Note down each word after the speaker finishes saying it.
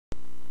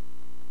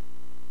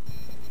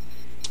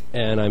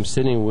And I'm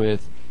sitting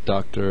with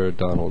Dr.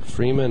 Donald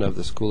Freeman of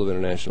the School of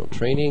International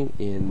Training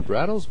in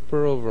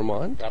Brattleboro,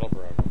 Vermont.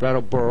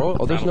 Brattleboro.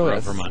 Oh, there's no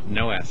S. Vermont.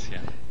 No S,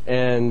 yeah.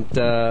 And,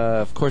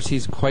 of course,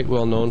 he's quite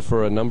well known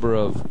for a number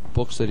of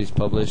books that he's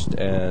published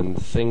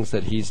and things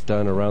that he's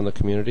done around the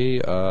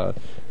community,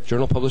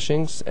 journal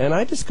publishings. And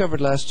I discovered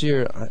last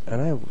year,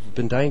 and I've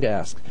been dying to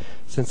ask,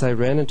 since I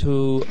ran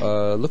into,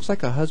 looks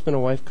like a husband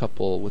and wife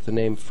couple with the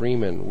name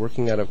Freeman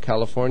working out of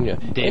California.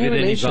 David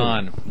and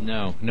Yvonne.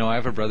 No, I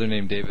have a brother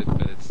named David,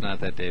 but it's not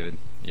that David.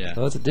 Yeah.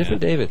 Oh, it's a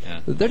different David. Yeah.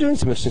 They're doing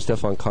some interesting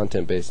stuff on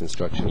content-based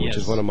instruction, which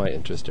is one of my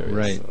interest areas.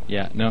 Right. So.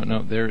 Yeah.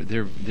 No. They're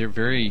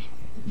very.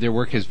 Their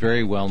work is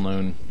very well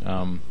known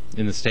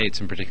in the States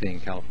and particularly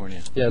in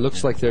California. Yeah, it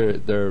looks like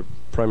their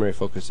primary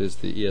focus is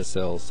the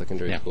ESL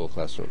secondary school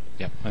classroom.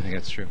 Yeah, I think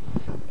that's true.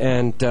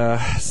 And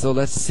so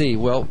let's see.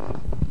 Well,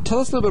 tell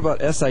us a little bit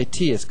about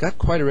SIT. It's got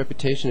quite a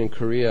reputation in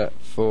Korea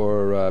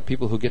for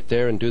people who get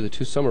there and do the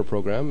 2-summer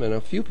program, and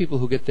a few people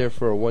who get there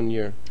for a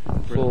 1-year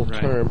full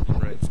term,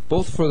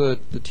 both for the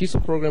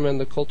TESOL program and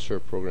the culture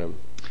program.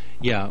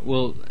 Yeah,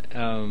 well,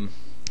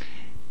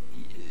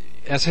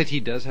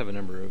 SIT does have a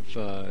number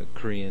of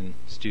Korean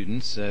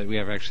students. We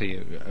have actually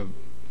a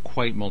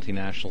quite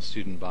multinational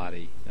student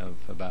body of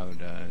about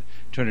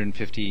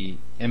 250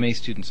 MA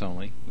students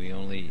only. We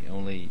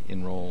only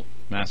enroll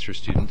master's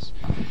students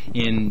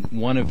in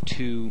one of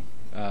two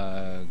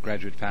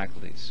graduate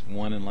faculties,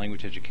 one in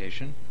language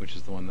education, which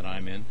is the one that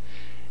I'm in,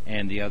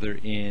 and the other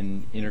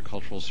in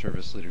intercultural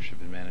service leadership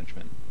and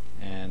management.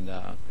 And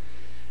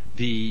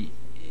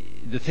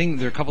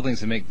there are a couple things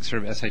that make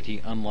sort of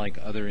SIT unlike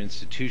other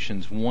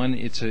institutions. One,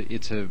 it's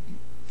a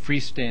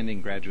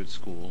freestanding graduate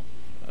school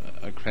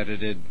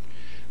accredited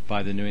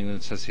by the New England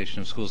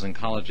Association of Schools and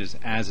Colleges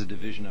as a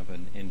division of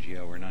an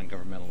NGO or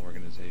non-governmental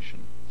organization.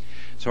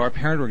 So our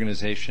parent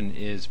organization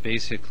is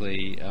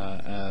basically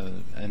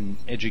an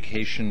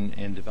education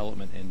and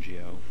development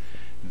NGO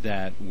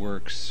that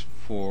works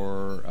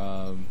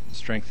for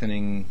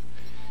strengthening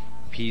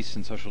peace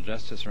and social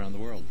justice around the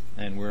world,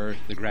 and we're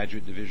the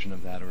graduate division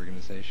of that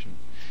organization.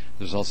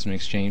 There's also an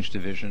exchange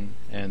division,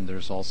 and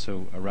there's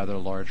also a rather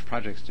large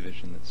projects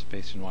division that's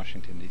based in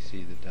Washington,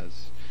 D.C. that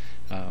does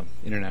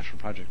international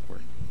project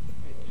work.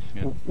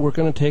 Yeah. We're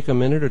going to take a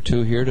minute or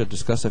two here to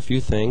discuss a few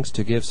things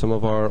to give some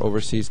of our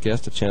overseas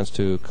guests a chance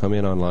to come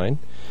in online.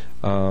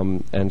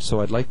 And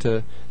so I'd like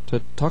to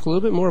talk a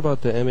little bit more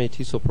about the MA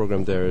TESOL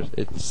program there.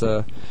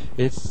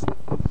 It's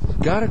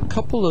got a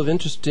couple of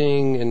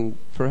interesting and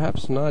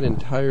perhaps not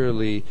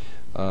entirely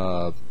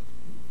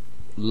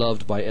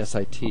loved by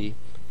SIT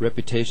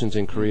reputations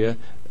in Korea.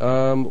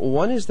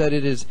 One is that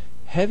it is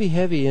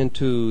heavy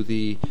into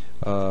the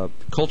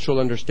cultural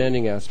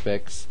understanding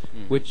aspects,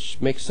 which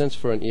makes sense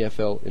for an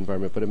EFL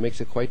environment, but it makes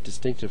it quite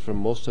distinctive from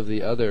most of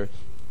the other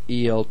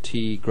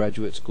ELT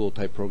graduate school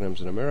type programs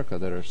in America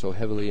that are so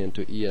heavily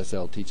into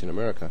ESL Teach in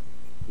America.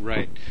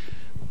 Right.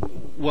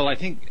 Well, I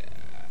think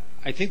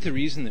the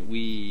reason that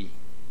we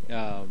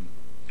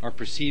are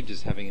perceived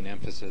as having an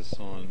emphasis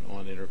on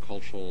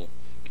intercultural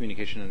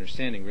communication and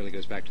understanding really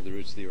goes back to the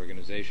roots of the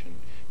organization,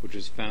 which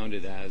was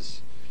founded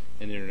as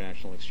an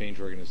international exchange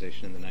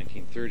organization in the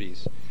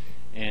 1930s.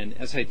 And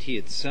SIT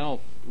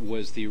itself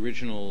was the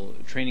original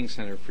training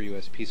center for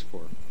U.S. Peace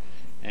Corps.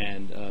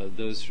 And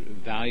those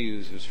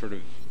values of sort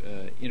of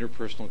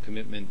interpersonal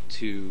commitment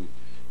to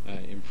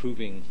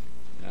improving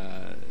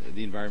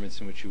the environments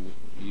in which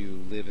you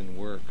live and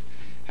work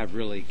have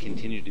really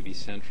continued to be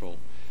central.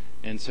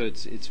 And so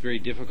it's very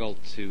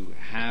difficult to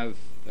have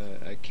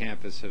a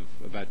campus of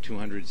about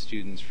 200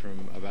 students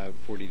from about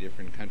 40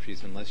 different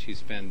countries unless you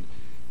spend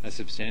a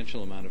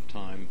substantial amount of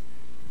time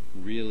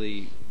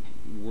really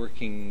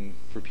working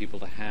for people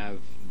to have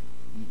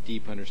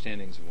deep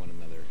understandings of one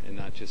another, and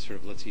not just sort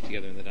of let's eat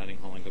together in the dining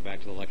hall and go back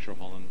to the lecture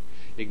hall and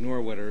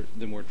ignore what are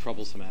the more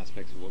troublesome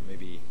aspects of what may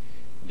be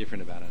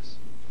different about us.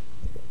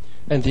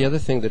 And the other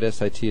thing that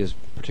SIT is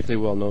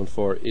particularly well known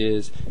for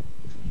is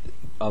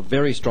a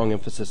very strong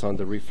emphasis on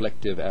the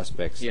reflective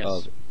aspects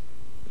of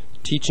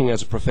teaching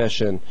as a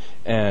profession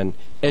and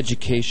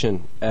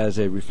education as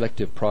a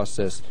reflective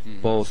process,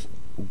 both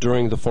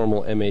during the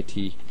formal MAT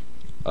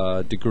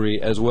degree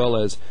as well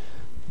as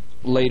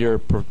later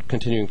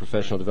continuing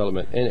professional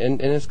development.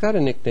 And it's got a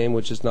nickname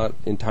which is not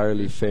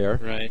entirely fair.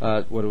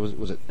 Right. What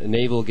was it?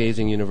 Navel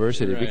Gazing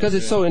University, because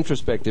it's so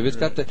introspective. It's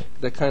got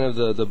the kind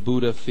of the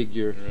Buddha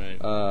figure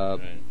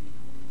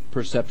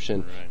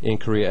perception in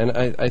Korea.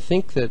 And I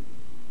think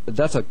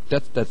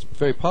that's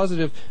very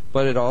positive,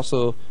 but it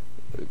also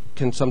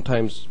can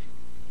sometimes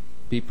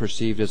be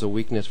perceived as a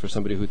weakness for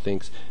somebody who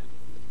thinks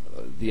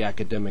the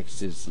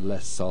academics is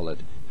less solid.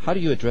 How do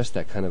you address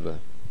that kind of a...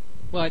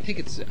 Well, I think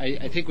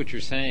I think what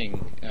you're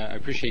saying, I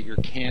appreciate your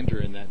candor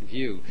in that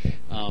view,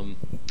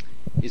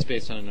 is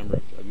based on a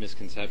number of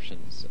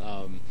misconceptions.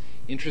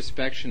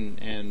 Introspection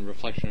and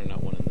reflection are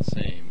not one and the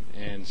same,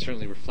 and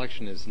certainly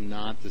reflection is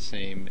not the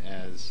same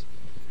as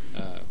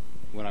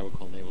what I would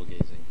call navel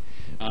gazing.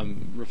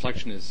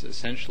 Reflection is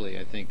essentially,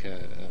 I think,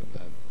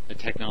 a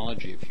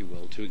technology, if you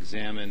will, to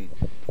examine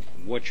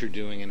what you're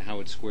doing and how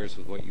it squares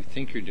with what you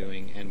think you're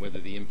doing, and whether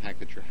the impact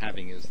that you're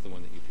having is the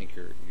one that you think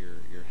you're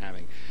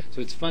having.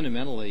 So it's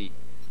fundamentally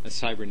a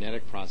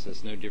cybernetic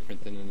process, no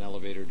different than an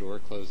elevator door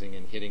closing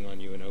and hitting on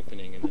you and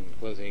opening and then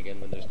closing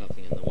again when there's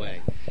nothing in the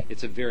way.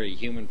 It's a very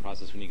human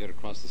process. When you go to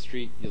cross the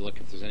street, you look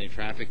if there's any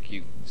traffic,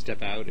 you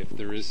step out. If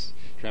there is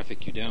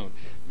traffic, you don't.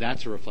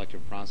 That's a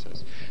reflective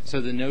process.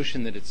 So the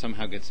notion that it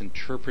somehow gets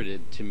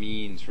interpreted to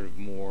mean sort of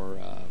more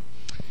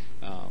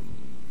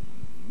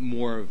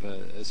of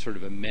a sort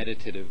of a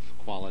meditative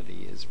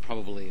quality is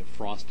probably a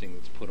frosting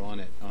that's put on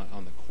it,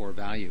 on the core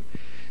value.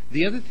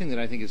 The other thing that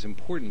I think is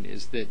important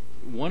is that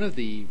one of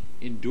the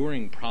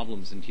enduring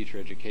problems in teacher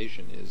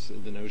education is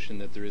the notion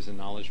that there is a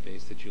knowledge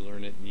base, that you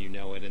learn it and you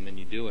know it and then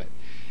you do it.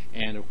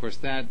 And of course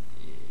that,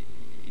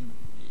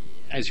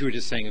 as you were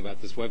just saying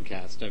about this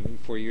webcast, I mean,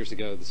 4 years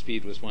ago the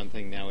speed was one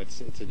thing, now it's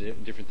a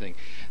different thing.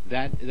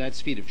 That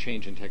speed of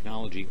change in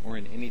technology or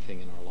in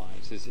anything in our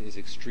lives is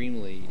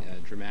extremely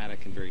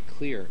dramatic and very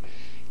clear.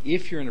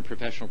 If you're in a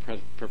professional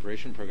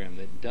preparation program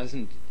that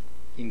doesn't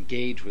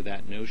engage with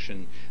that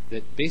notion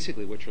that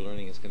basically what you're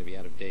learning is going to be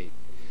out of date,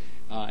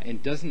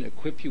 and doesn't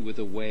equip you with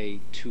a way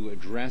to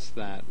address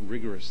that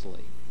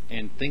rigorously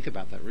and think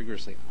about that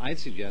rigorously, I'd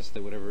suggest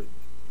that whatever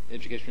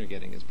education you're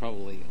getting is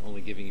probably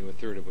only giving you a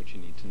third of what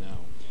you need to know.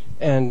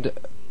 And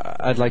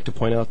I'd like to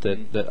point out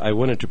that I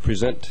wanted to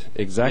present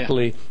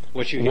exactly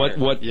what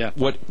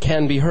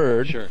can be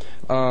heard. Sure.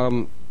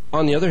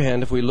 On the other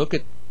hand, if we look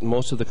at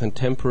most of the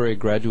contemporary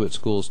graduate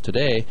schools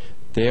today,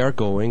 they are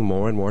going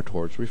more and more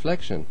towards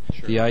reflection.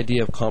 Sure. The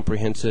idea of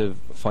comprehensive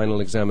final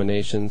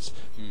examinations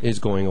is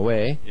going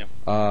away,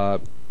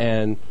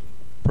 and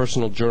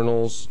personal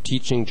journals,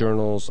 teaching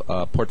journals,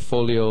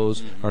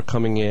 portfolios are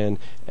coming in,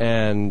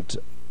 and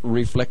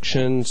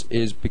reflections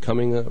is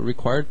becoming a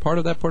required part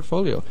of that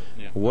portfolio.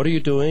 What are you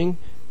doing?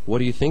 What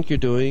do you think you're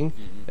doing?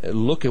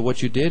 Look at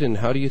what you did, and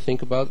how do you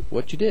think about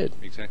what you did?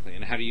 Exactly,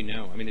 and how do you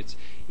know? I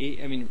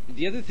mean,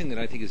 the other thing that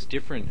I think is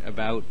different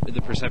about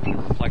the perception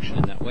of reflection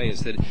in that way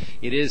is that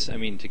it is, I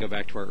mean, to go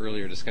back to our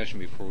earlier discussion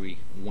before we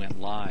went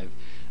live,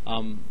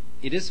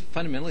 it is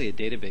fundamentally a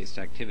data-based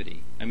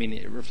activity. I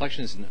mean,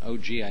 reflection is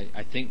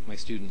I think my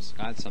students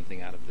got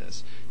something out of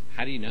this.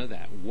 How do you know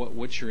that?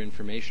 What's your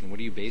information? What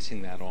are you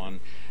basing that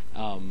on?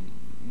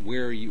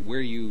 Where are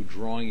you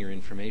drawing your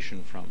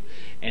information from?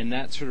 And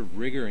that sort of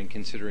rigor in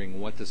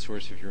considering what the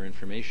source of your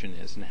information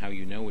is and how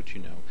you know what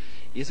you know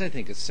is, I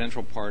think, a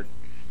central part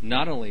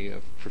not only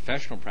of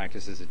professional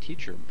practice as a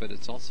teacher, but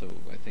it's also,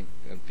 I think,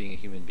 of being a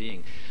human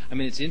being. I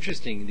mean, it's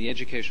interesting, the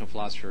educational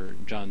philosopher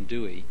John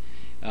Dewey,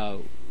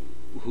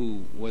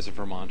 who was a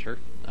Vermonter,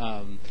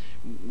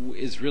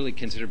 is really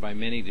considered by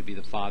many to be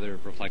the father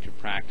of reflective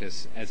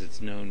practice as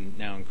it's known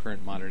now in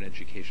current modern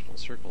educational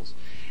circles.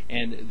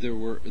 And there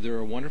were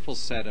a wonderful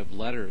set of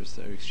letters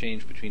that were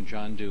exchanged between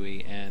John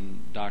Dewey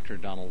and Dr.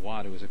 Donald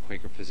Watt, who was a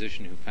Quaker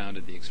physician who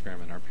founded the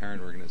Experiment, our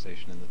parent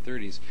organization, in the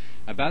 30s,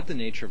 about the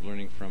nature of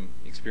learning from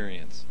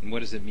experience and what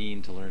does it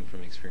mean to learn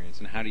from experience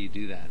and how do you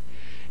do that.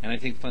 And I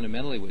think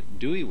fundamentally what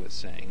Dewey was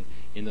saying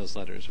in those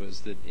letters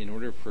was that in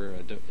order for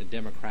a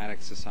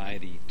democratic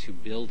society to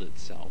build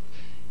itself,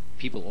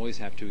 people always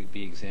have to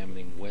be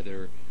examining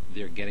whether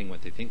they're getting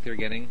what they think they're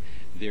getting,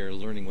 they're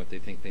learning what they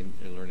think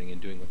they're learning,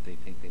 and doing what they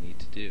think they need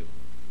to do.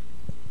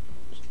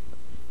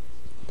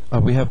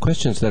 We have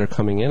questions that are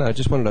coming in. I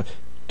just wanted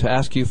to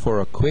ask you for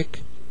a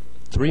quick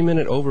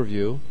 3-minute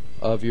overview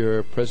of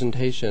your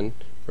presentation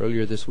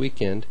earlier this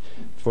weekend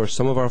for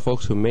some of our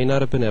folks who may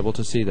not have been able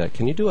to see that.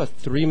 Can you do a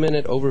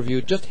 3-minute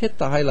overview? Just hit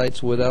the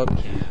highlights without...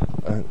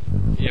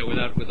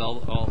 with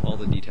all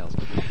the details.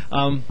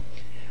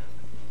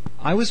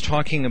 I was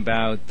talking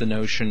about the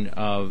notion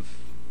of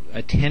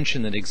a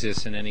tension that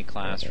exists in any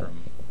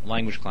classroom,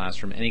 language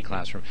classroom, any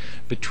classroom,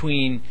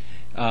 between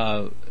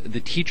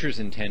the teacher's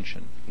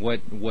intention,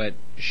 what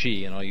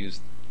she, and I'll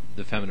use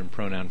the feminine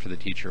pronoun for the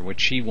teacher,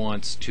 what she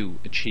wants to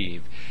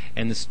achieve,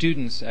 and the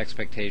student's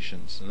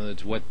expectations, in other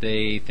words, what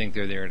they think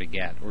they're there to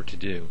get or to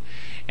do.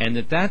 And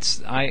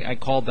I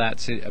call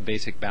that a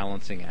basic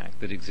balancing act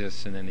that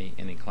exists in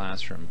any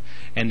classroom.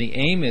 And the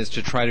aim is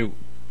to try to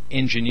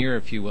engineer,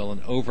 if you will,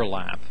 an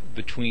overlap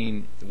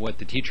between what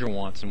the teacher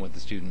wants and what the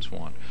students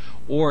want.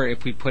 Or,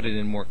 if we put it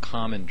in more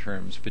common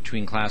terms,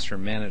 between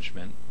classroom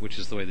management, which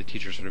is the way the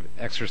teacher sort of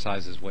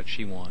exercises what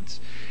she wants,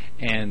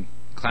 and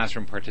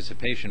classroom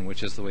participation,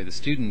 which is the way the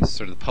students,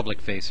 sort of the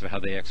public face of how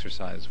they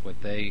exercise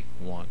what they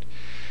want.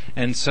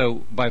 And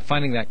so, by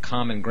finding that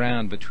common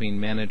ground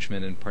between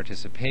management and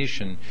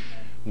participation,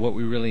 what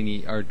we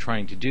really are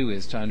trying to do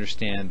is to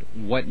understand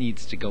what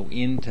needs to go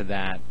into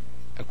that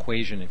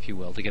equation, if you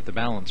will, to get the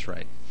balance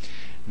right.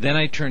 Then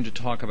I turned to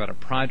talk about a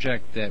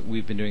project that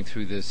we've been doing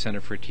through the Center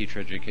for Teacher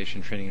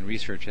Education, Training, and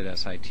Research at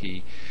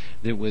SIT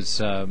that was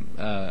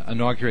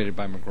inaugurated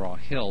by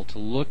McGraw-Hill to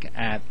look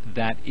at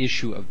that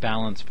issue of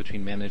balance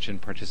between management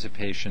and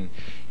participation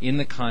in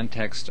the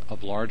context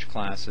of large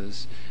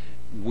classes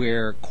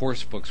where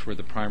course books were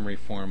the primary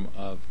form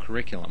of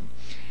curriculum.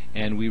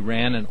 And we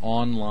ran an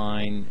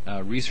online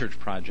research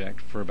project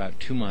for about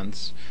 2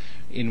 months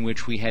in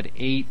which we had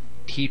 8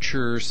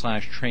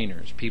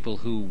 teacher/trainers, people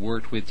who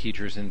worked with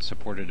teachers in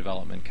supported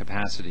development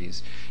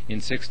capacities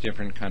in 6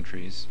 different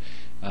countries,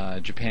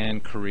 Japan,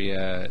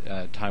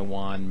 Korea,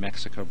 Taiwan,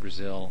 Mexico,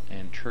 Brazil,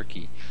 and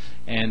Turkey.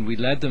 And we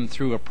led them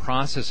through a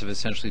process of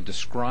essentially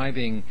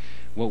describing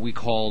what we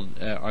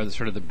called are the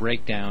sort of the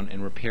breakdown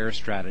and repair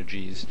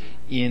strategies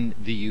in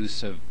the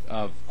use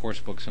of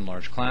course books in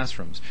large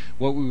classrooms.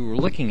 What we were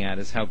looking at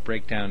is how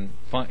breakdown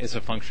is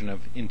a function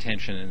of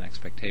intention and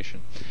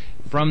expectation.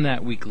 From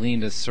that, we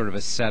gleaned a sort of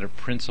a set of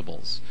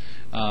principles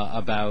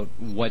about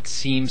what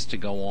seems to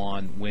go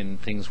on when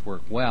things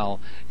work well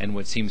and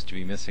what seems to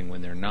be missing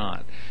when they're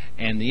not.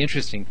 And the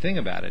interesting thing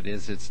about it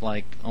is it's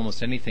like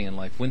almost anything in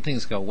life. When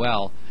things go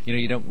well,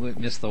 you don't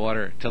miss the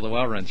water till the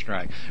well runs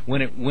dry.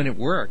 When it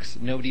works,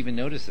 nobody even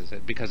notices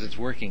it because it's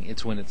working.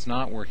 It's when it's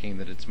not working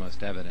that it's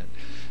most evident.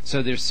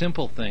 So there's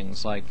simple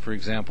things like, for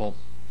example,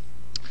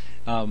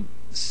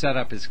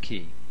 setup is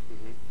key.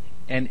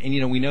 And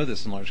we know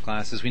this in large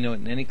classes, we know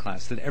it in any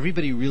class, that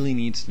everybody really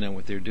needs to know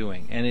what they're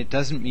doing. And it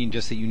doesn't mean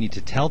just that you need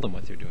to tell them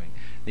what they're doing.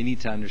 They need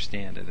to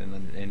understand it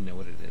and know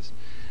what it is.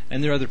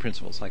 And there are other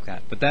principles like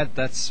that. But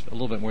that's a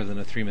little bit more than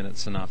a 3-minute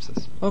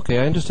synopsis. Okay,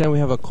 I understand we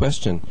have a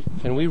question.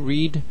 Can we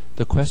read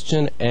the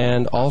question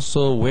and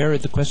also where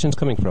the question is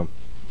coming from?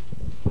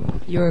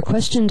 Your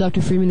question,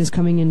 Dr. Freeman, is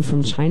coming in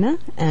from China.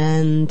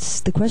 And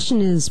the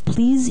question is,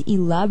 please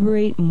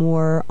elaborate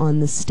more on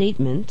the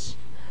statement,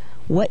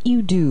 what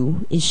you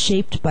do is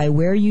shaped by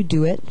where you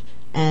do it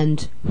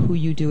and who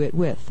you do it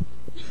with.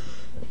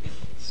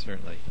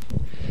 Certainly.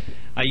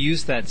 I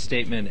use that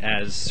statement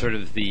as sort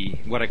of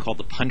what I call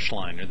the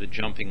punchline or the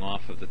jumping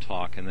off of the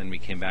talk, and then we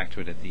came back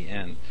to it at the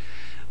end.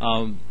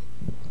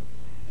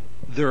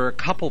 There are a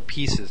couple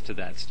pieces to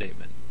that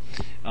statement.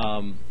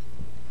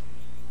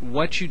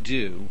 What you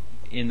do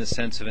in the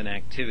sense of an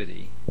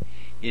activity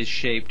is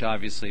shaped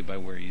obviously by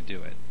where you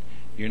do it.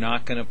 You're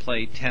not going to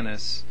play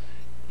tennis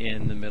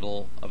in the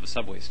middle of a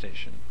subway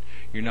station.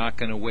 You're not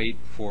going to wait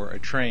for a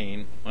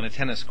train on a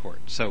tennis court.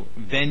 So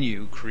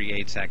venue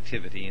creates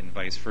activity and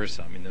vice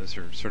versa. I mean, those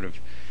are sort of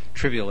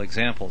trivial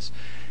examples.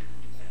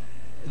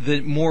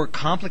 The more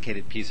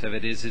complicated piece of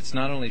it is it's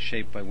not only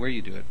shaped by where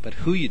you do it, but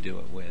who you do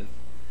it with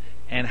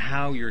and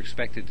how you're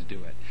expected to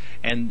do it.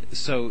 And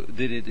so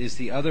that it is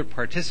the other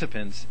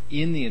participants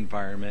in the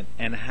environment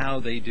and how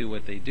they do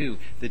what they do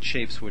that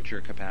shapes what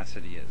your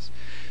capacity is.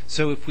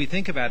 So if we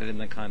think about it in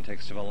the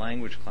context of a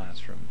language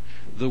classroom,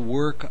 the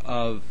work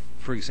of,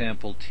 for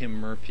example, Tim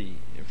Murphy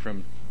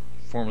from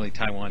formerly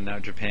Taiwan, now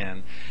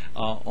Japan,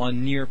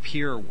 on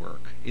near-peer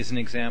work is an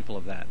example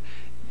of that.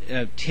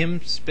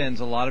 Tim spends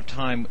a lot of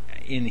time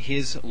in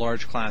his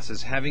large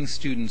classes having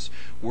students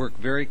work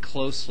very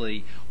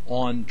closely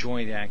on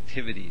joint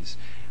activities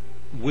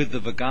with the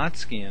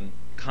Vygotskian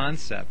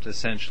concept,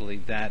 essentially,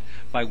 that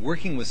by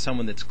working with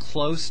someone that's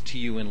close to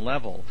you in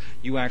level,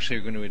 you actually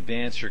are going to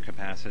advance your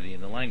capacity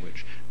in the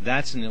language.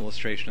 That's an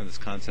illustration of this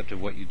concept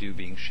of what you do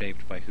being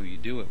shaped by who you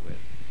do it with.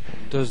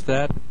 Does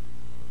that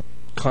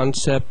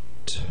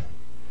concept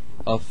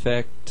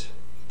affect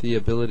the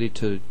ability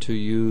to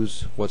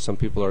use what some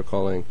people are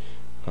calling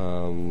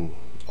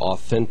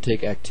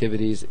authentic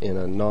activities in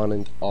a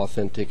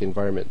non-authentic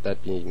environment,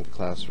 that being the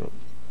classroom?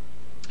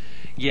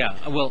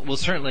 Yeah, well,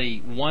 certainly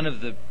one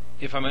of the,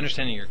 if I'm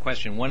understanding your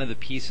question, one of the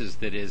pieces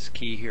that is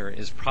key here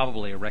is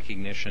probably a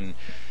recognition,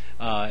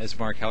 as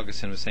Mark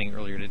Helgeson was saying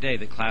earlier today,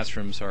 that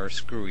classrooms are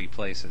screwy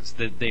places,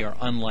 that they are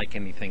unlike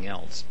anything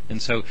else.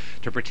 And so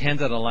to pretend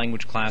that a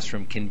language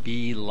classroom can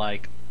be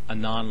like a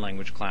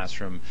non-language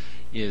classroom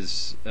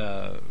is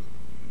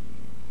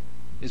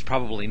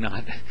probably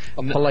not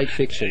a polite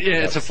fiction.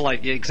 Yeah, it's a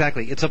polite. Yeah,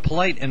 exactly. It's a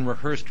polite and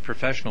rehearsed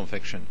professional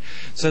fiction.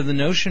 So the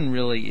notion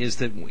really is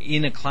that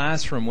in a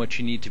classroom, what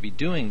you need to be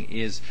doing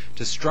is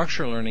to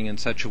structure learning in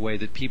such a way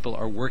that people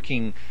are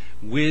working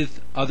with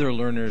other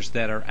learners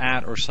that are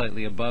at or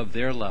slightly above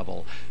their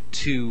level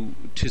to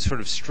sort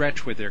of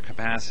stretch where their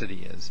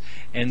capacity is.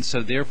 And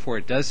so therefore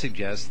it does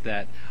suggest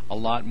that a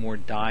lot more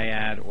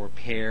dyad or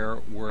pair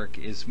work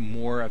is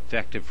more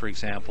effective, for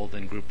example,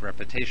 than group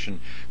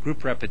repetition.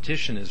 Group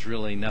repetition is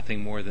really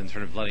nothing more than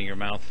sort of letting your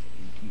mouth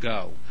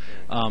go.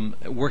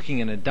 Working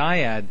in a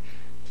dyad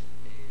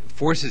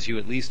forces you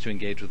at least to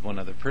engage with one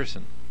other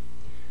person.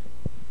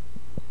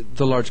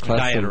 The large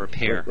classroom, dyad or a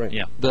pair. Right.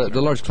 Yeah.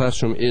 The large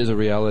classroom is a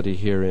reality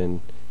here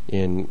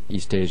in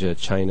East Asia,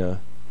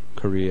 China,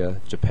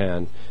 Korea,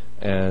 Japan,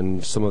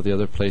 and some of the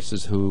other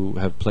places who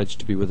have pledged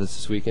to be with us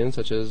this weekend,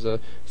 such as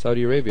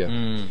Saudi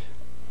Arabia.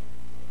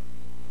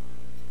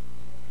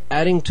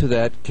 Adding to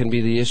that can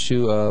be the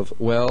issue of,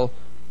 well,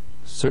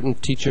 certain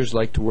teachers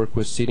like to work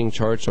with seating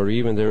charts, or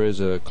even there is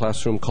a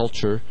classroom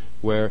culture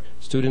where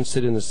students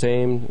sit in the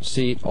same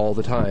seat all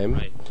the time,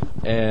 right.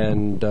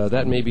 And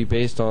that may be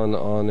based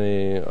on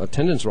a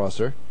attendance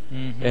roster,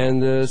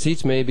 and the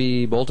seats may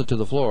be bolted to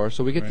the floor.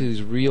 So we get to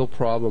these real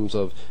problems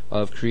of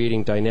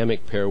creating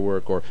dynamic pair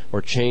work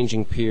or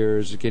changing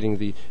peers, getting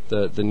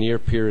the near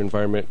peer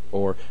environment,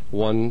 or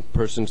one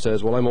person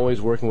says, well, I'm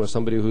always working with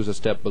somebody who's a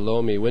step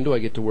below me. When do I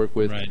get to work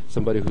with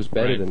somebody who's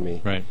better than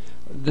me? Right.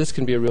 this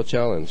can be a real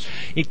challenge.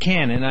 It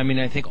can, and I mean,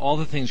 I think all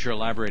the things you're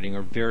elaborating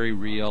are very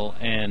real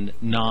and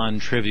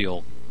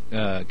non-trivial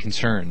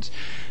concerns.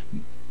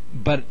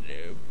 But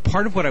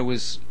part of what I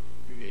was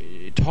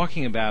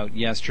talking about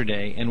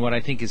yesterday, and what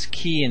I think is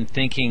key in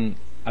thinking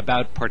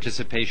about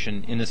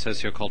participation in a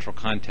sociocultural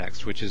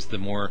context, which is the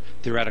more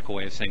theoretical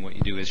way of saying what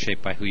you do is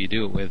shaped by who you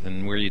do it with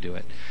and where you do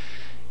it,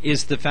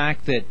 is the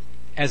fact that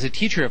as a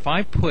teacher, if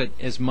I put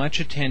as much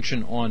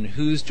attention on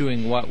who's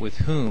doing what with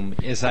whom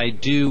as I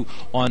do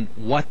on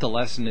what the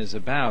lesson is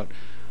about,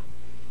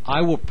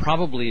 I will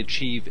probably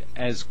achieve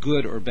as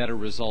good or better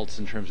results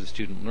in terms of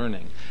student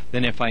learning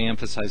than if I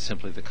emphasize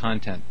simply the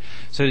content.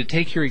 So to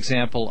take your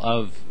example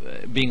of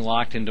being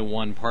locked into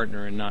one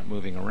partner and not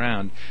moving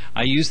around,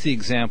 I used the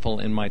example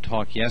in my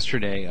talk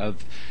yesterday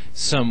of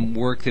some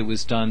work that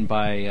was done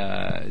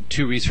by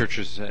two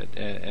researchers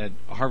at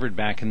Harvard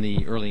back in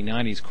the early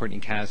 90s,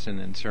 Courtney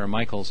Kasdan and Sarah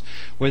Michaels,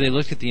 where they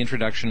looked at the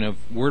introduction of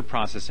word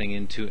processing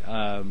into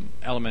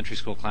elementary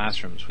school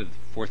classrooms with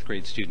fourth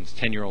grade students,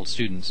 10-year-old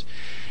students.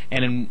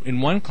 And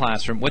in one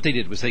classroom, what they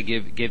did was they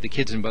gave the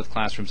kids in both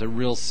classrooms a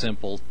real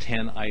simple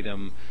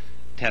 10-item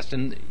test.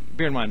 And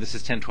bear in mind, this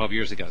is 10, 12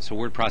 years ago, so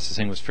word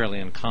processing was fairly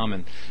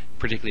uncommon,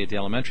 particularly at the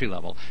elementary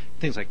level.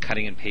 Things like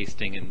cutting and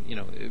pasting and,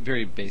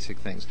 very basic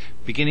things.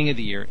 Beginning of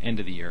the year, end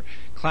of the year.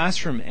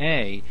 Classroom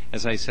A,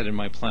 as I said in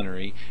my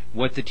plenary,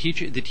 the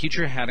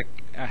teacher had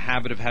a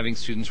habit of having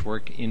students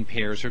work in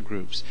pairs or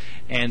groups,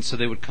 and so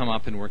they would come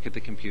up and work at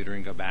the computer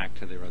and go back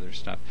to their other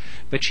stuff.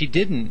 But she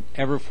didn't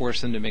ever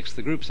force them to mix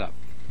the groups up.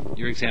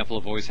 Your example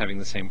of always having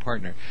the same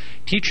partner.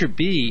 Teacher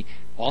B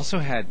also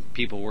had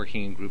people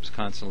working in groups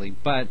constantly,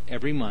 but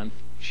every month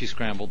she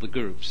scrambled the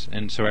groups.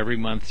 And so every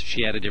month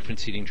she had a different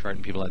seating chart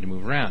and people had to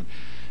move around.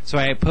 So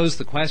I posed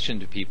the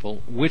question to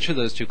people, which of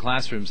those two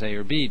classrooms, A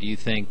or B, do you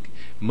think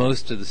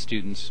most of the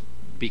students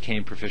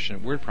became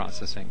proficient at word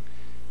processing?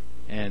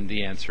 And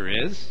the answer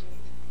is?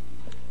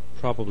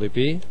 Probably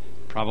B.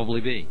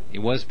 Probably B. It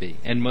was B.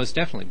 And most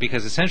definitely,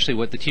 because essentially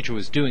what the teacher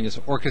was doing is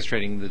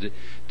orchestrating the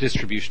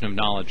distribution of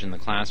knowledge in the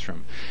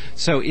classroom.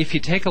 So if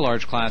you take a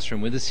large classroom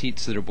with the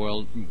seats that are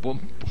bolted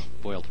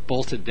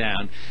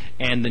down,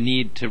 and the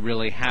need to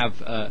really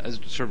have a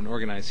sort of an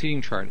organized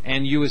seating chart,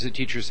 and you as a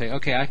teacher say,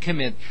 okay, I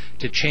commit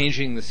to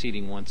changing the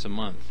seating once a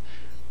month.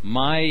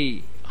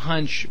 My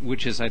hunch,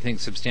 which is, I think,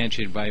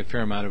 substantiated by a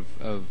fair amount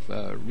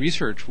of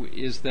research,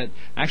 is that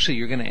actually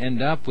you're going to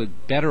end up with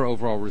better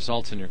overall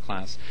results in your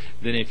class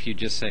than if you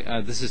just say,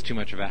 this is too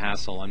much of a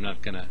hassle, I'm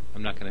not going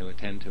to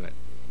attend to it.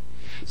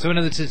 So in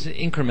other words, it's an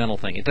incremental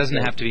thing. It doesn't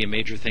have to be a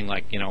major thing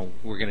like,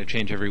 we're going to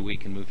change every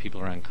week and move people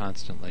around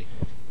constantly.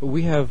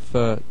 We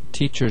have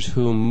teachers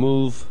who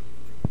move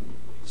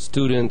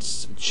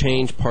students,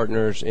 change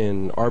partners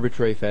in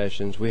arbitrary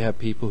fashions. We have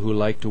people who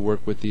like to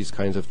work with these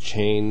kinds of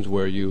chains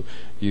where you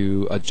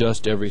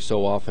adjust every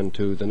so often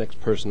to the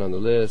next person on the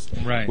list.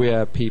 Right. We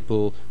have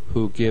people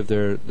who give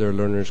their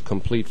learners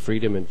complete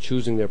freedom in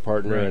choosing their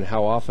partner and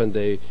how often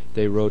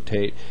they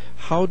rotate.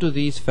 How do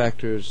these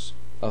factors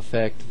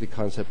affect the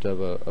concept of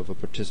a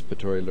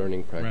participatory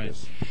learning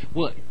practice? Right.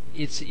 Well,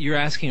 you're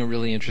asking a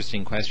really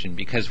interesting question,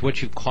 because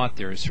what you've caught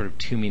there is sort of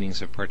two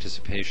meanings of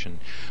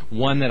participation.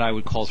 One that I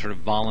would call sort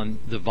of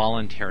the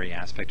voluntary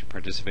aspect of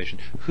participation.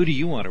 Who do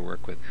you want to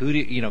work with?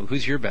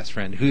 Who's your best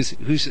friend? Who's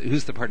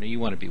the partner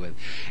you want to be with?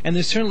 And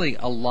there's certainly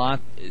a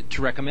lot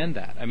to recommend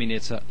that. I mean,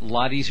 it's a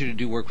lot easier to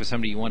do work with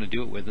somebody you want to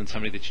do it with than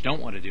somebody that you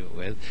don't want to do it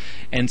with.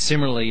 And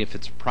similarly, if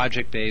it's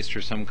project-based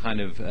or some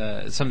kind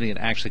of something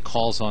that actually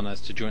calls on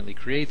us to jointly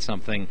create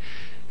something,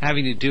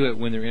 having to do it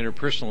when there are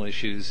interpersonal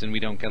issues and we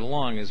don't get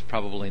along is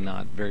probably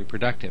not very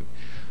productive.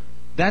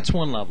 That's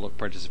one level of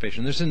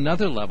participation. There's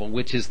another level,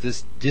 which is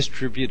this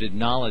distributed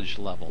knowledge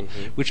level,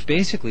 which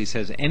basically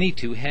says any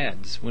two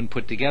heads, when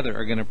put together,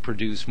 are going to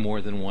produce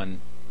more than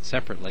one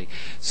separately.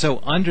 So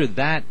under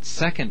that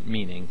second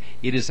meaning,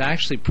 it is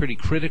actually pretty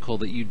critical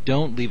that you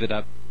don't leave it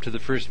up to the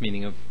first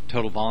meaning of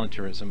total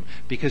voluntarism,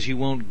 because you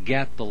won't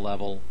get the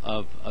level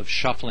of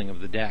shuffling of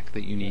the deck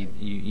that you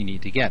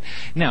need to get.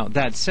 Now,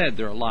 that said,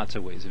 there are lots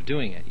of ways of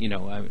doing it.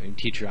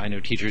 I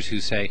know teachers who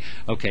say,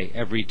 okay,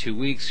 every 2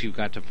 weeks you've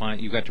got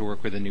to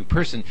work with a new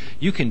person.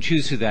 You can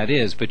choose who that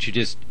is, but you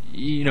just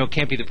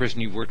can't be the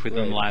person you've worked with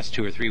in the last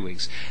 2 or 3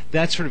 weeks.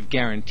 That's sort of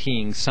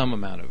guaranteeing some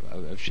amount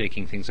of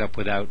shaking things up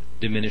without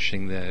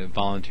diminishing the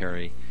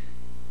voluntary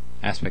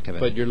aspect of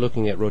it. But you're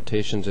looking at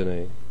rotations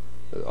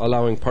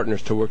allowing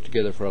partners to work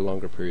together for a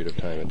longer period of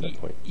time at that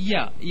point.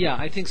 Yeah,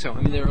 I think so.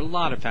 I mean, there are a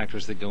lot of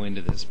factors that go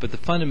into this, but the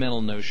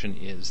fundamental notion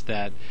is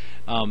that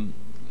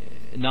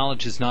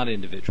knowledge is not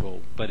individual,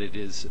 but it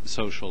is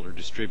social or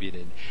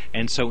distributed.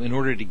 And so in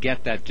order to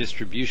get that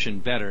distribution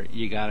better,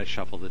 you got to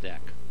shuffle the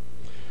deck.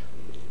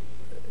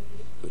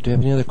 Do you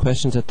have any other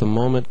questions at the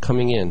moment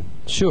coming in?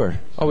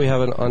 Sure. Oh, we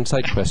have an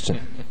on-site question.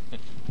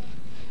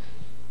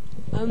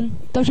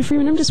 Dr.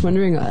 Freeman, I'm just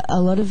wondering,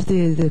 a lot of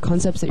the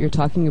concepts that you're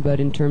talking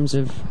about in terms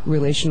of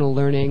relational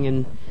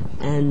learning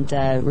and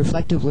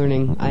reflective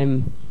learning,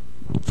 I'm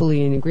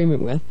fully in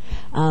agreement with.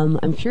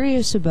 I'm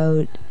curious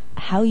about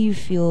how you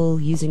feel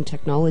using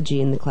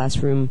technology in the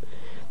classroom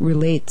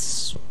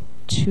relates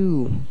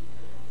to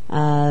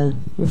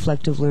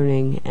reflective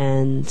learning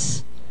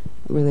and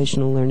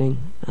relational learning.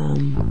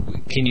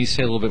 Can you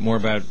say a little bit more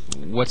about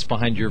what's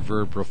behind your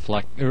verb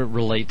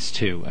relates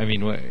to? I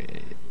mean,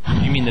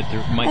 you mean that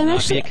there might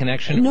not be a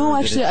connection? No,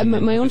 actually,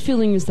 my own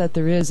feeling is that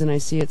there is, and I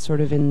see it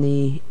sort of in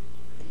the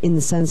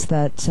sense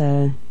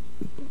that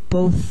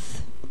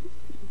both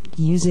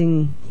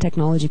using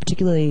technology,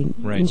 particularly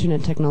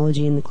internet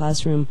technology in the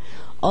classroom,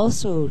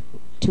 also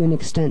to an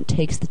extent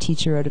takes the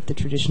teacher out of the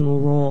traditional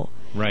role.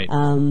 Right.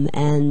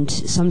 And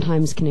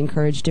sometimes can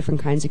encourage different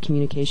kinds of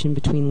communication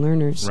between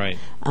learners. Right.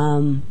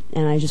 And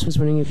I just was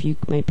wondering if you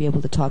might be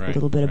able to talk a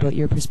little bit about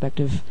your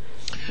perspective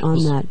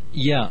on that.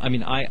 Yeah, I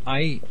mean,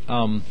 I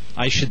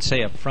should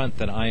say up front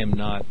that I am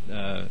not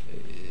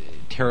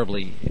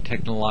terribly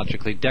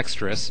technologically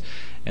dexterous,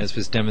 as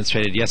was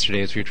demonstrated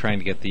yesterday as we were trying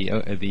to get the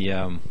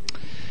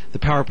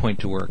PowerPoint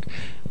to work.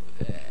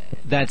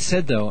 That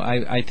said, though,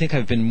 I think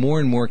I've been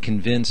more and more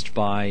convinced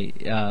by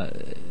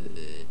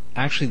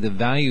actually the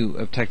value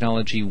of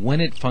technology when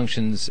it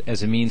functions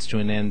as a means to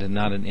an end and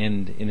not an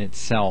end in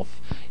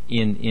itself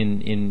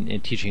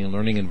in teaching and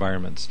learning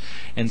environments.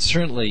 And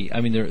certainly,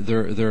 I mean,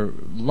 there are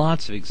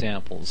lots of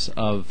examples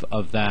of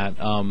that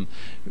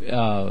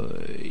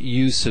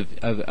use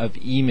of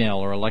email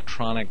or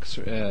electronic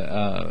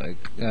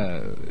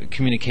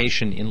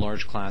communication in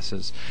large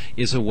classes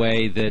is a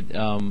way that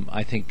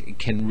I think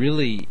can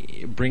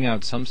really bring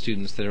out some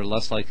students that are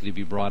less likely to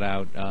be brought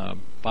out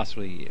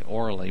possibly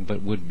orally,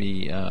 but would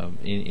be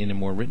in a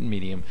more written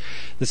medium.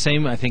 The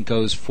same, I think,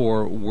 goes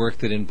for work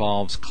that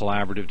involves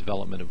collaborative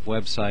development of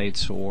websites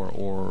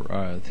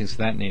or things of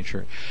that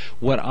nature.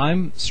 What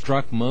I'm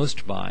struck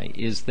most by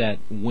is that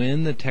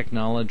when the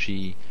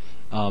technology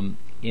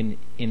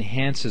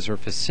enhances or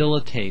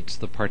facilitates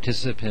the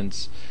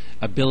participant's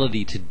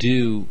ability to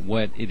do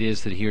what it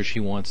is that he or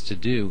she wants to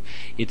do,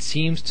 it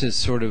seems to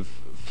sort of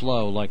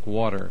flow like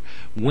water.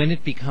 When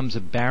it becomes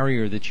a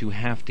barrier that you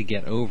have to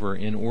get over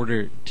in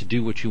order to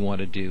do what you want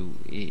to do,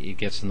 it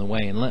gets in the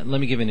way. And let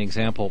me give an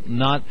example.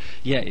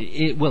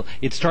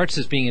 It starts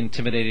as being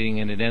intimidating,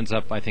 and it ends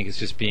up, I think, as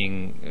just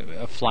being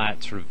a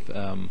flat sort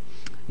of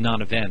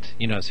non-event,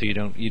 so you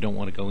don't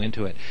want to go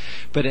into it.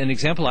 But an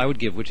example I would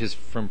give, which is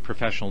from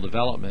professional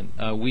development,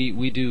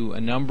 we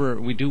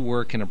do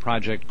work in a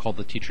project called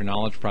the Teacher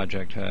Knowledge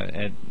Project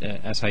at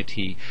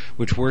SIT,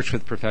 which works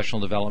with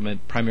professional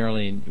development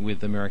primarily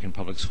with American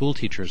public school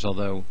teachers,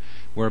 although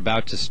we're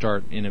about to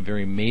start in a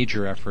very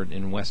major effort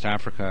in West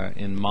Africa,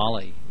 in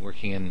Mali,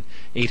 working in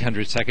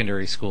 800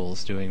 secondary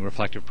schools doing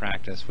reflective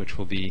practice, which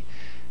will be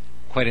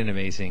quite an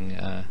amazing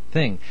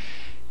thing.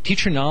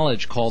 Teacher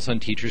knowledge calls on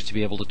teachers to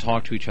be able to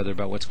talk to each other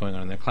about what's going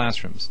on in their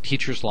classrooms.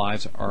 Teachers'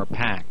 lives are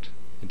packed.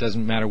 It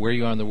doesn't matter where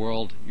you are in the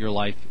world, your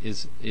life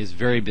is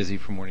very busy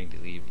from morning to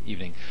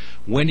evening.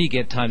 When do you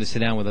get time to sit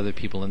down with other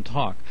people and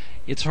talk?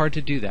 It's hard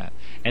to do that,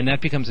 and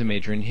that becomes a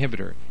major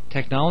inhibitor.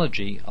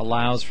 Technology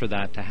allows for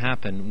that to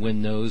happen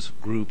when those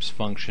groups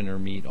function or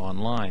meet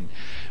online.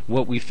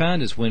 What we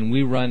found is when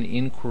we run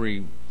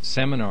inquiry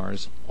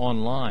seminars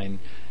online,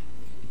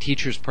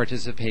 teachers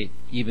participate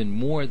even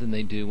more than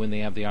they do when they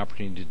have the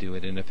opportunity to do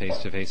it in a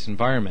face-to-face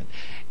environment.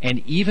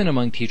 And even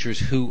among teachers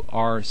who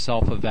are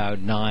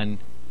self-avowed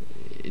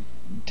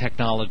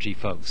non-technology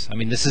folks, I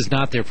mean, this is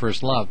not their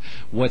first love.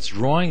 What's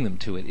drawing them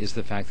to it is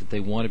the fact that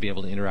they want to be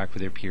able to interact with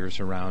their peers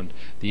around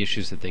the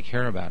issues that they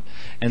care about.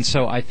 And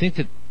so I think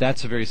that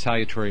that's a very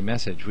salutary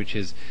message, which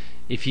is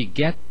if you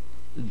get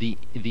the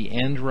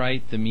end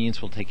right, the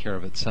means will take care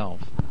of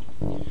itself.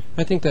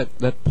 I think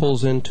that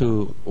pulls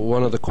into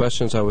one of the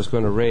questions I was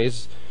going to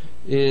raise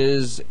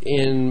is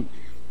in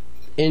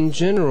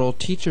general,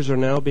 teachers are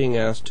now being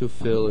asked to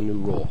fill a new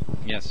role.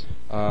 Yes.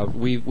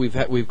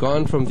 We've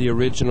gone from the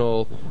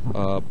original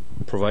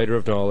provider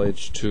of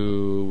knowledge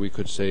to, we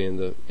could say, in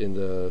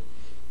the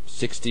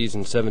 60s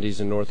and 70s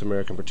in North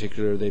America in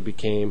particular, they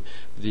became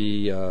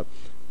the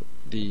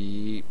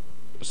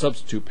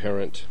substitute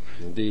parent,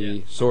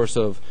 the source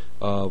of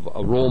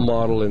a role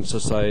model in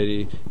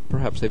society.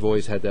 Perhaps they've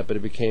always had that, but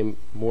it became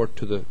more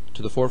to the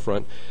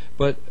forefront.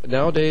 But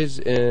nowadays,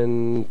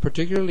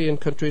 particularly in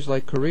countries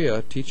like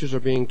Korea, teachers are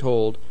being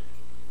told,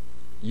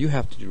 you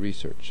have to do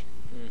research.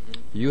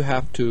 Mm-hmm. You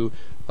have to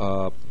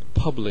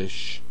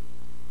publish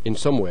in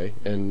some way,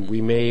 and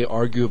we may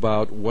argue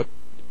about what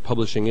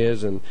publishing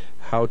is and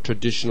how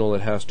traditional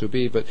it has to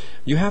be, but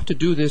you have to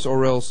do this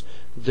or else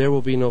there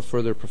will be no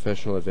further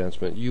professional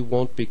advancement. You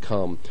won't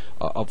become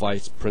a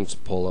vice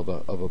principal of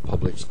a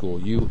public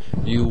school. You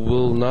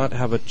will not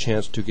have a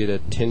chance to get a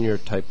tenure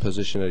type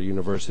position at a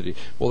university.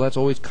 Well, that's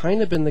always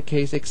kind of been the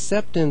case,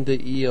 except in the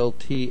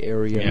ELT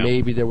area. Yeah.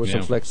 Maybe there was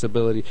some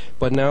flexibility,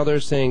 but now they're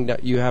saying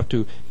that you have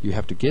to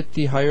get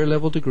the higher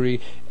level degree,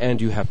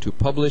 and you have to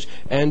publish,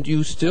 and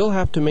you still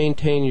have to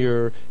maintain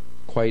your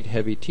quite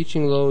heavy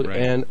teaching load.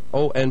 Right.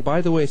 And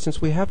by the way,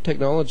 since we have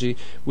technology,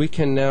 we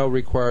can now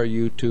require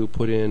you to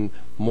put in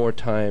more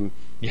time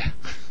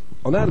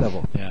on that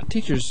level. Yeah.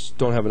 Teachers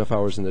don't have enough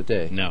hours in the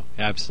day. No,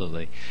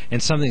 absolutely.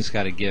 And something's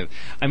got to give.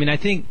 I mean, I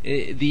think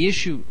the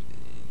issue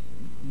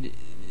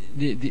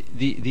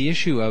the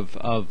issue of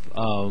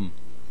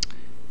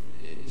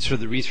sort of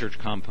the research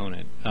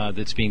component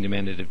that's being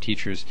demanded of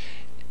teachers,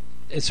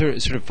 it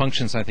sort of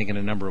functions, I think, in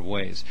a number of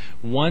ways.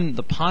 One,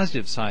 the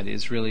positive side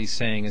is really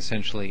saying,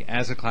 essentially,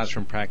 as a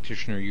classroom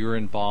practitioner, you're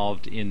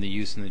involved in the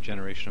use and the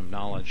generation of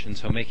knowledge, and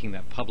so making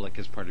that public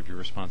is part of your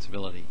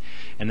responsibility.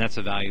 And that's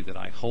a value that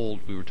I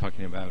hold. We were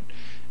talking about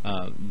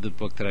the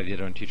book that I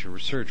did on teacher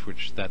research,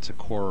 which that's a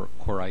core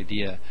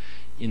idea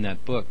in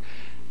that book.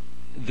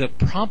 The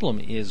problem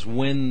is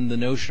when the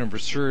notion of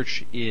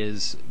research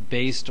is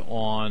based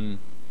on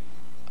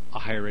a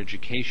higher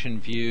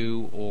education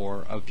view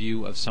or a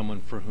view of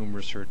someone for whom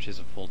research is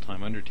a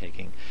full-time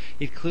undertaking.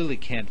 It clearly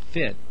can't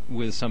fit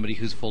with somebody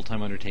whose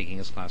full-time undertaking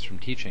is classroom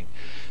teaching.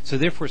 So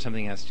therefore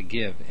something has to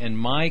give. And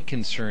my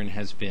concern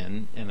has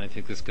been, and I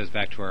think this goes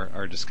back to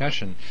our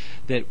discussion,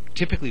 that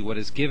typically what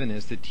is given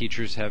is that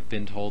teachers have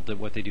been told that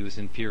what they do is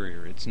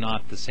inferior. It's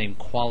not the same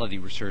quality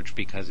research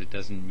because it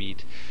doesn't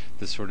meet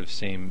the sort of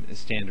same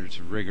standards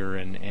of rigor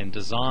and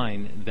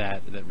design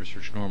that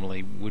research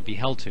normally would be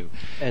held to.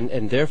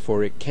 And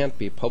therefore it can't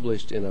be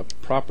published in a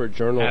proper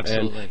journal.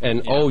 Absolutely.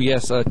 And yeah. oh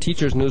yes, a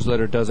teacher's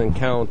newsletter doesn't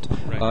count.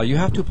 Right. You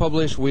have to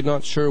publish. We're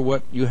not sure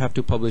what you have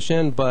to publish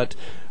in, but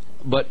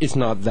it's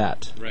not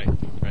that. Right.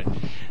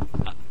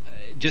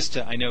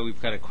 I know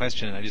we've got a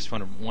question, and I just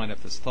want to wind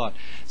up this thought.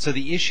 So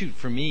the issue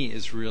for me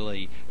is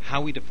really how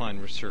we define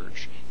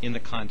research in the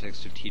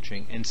context of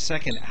teaching, and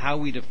second, how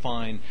we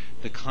define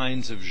the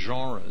kinds of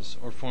genres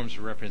or forms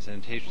of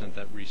representation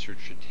that research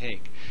should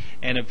take.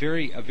 And a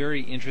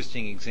very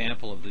interesting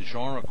example of the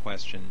genre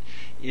question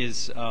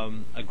is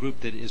a group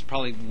that is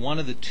probably one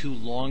of the two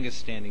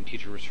longest-standing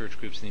teacher research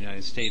groups in the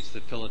United States,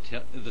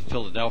 the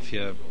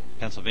Philadelphia,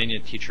 Pennsylvania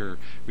Teacher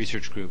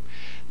Research Group,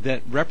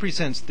 that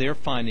represents their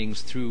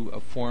findings through a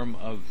form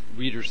of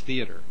readers'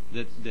 theater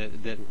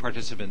that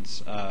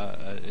participants,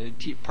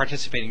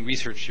 participating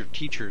research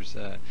teachers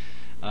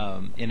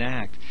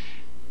enact.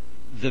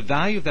 The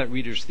value of that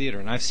readers' theater,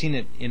 and I've seen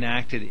it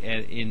enacted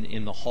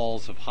in the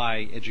halls of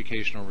high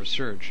educational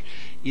research,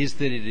 is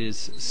that it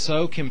is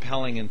so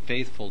compelling and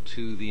faithful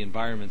to the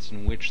environments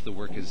in which the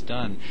work is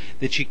done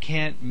that you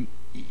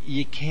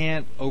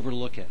can't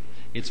overlook it.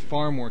 It's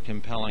far more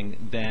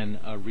compelling than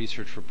a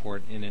research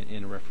report in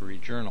a referee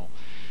journal.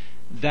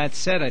 That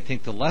said, I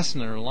think the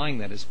lesson underlying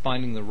that is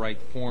finding the right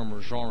form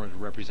or genre to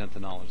represent the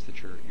knowledge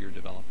that you're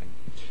developing.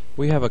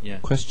 We have a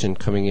question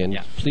coming in.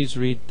 Yeah. Please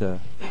read the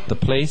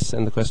place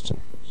and the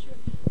question.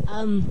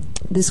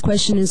 This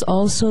question is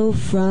also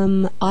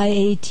from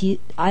IA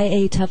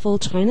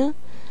TEFL China,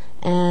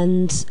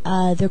 and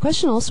their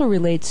question also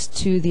relates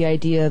to the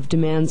idea of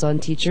demands on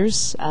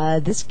teachers.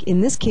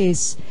 In this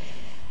case,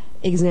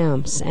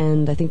 exams,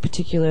 and I think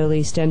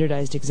particularly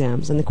standardized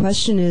exams. And the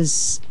question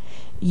is,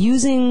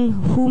 using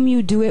whom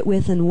you do it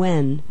with and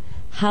when,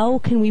 how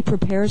can we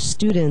prepare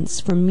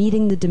students for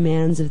meeting the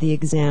demands of the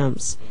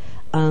exams?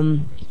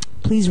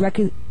 Please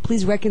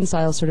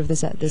reconcile sort of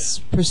this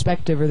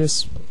perspective or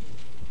this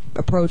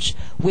approach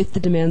with the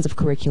demands of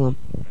curriculum.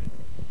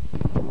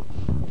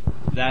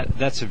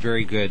 That's a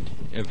very good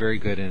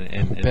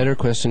and better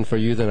question for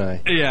you than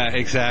I. Yeah,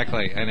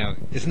 exactly. I know.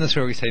 Isn't this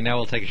where we say now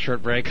we'll take a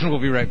short break and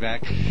we'll be right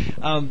back?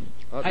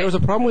 There was a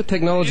problem with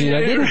technology, and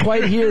I didn't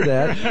quite hear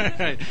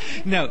that.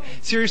 No,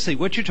 seriously,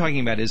 what you're talking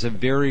about is a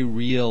very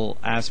real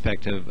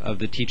aspect of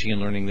the teaching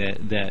and learning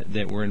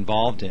that we're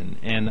involved in.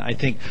 And I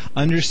think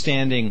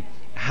understanding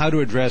how to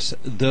address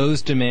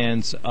those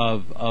demands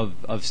of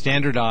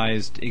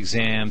standardized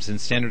exams and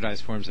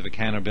standardized forms of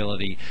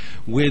accountability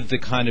with the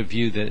kind of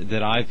view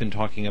that I've been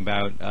talking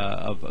about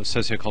of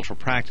sociocultural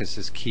practice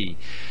is key.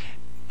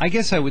 I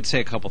guess I would say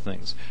a couple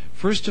things.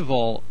 First of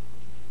all,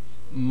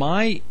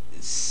 my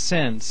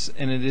sense,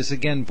 and it is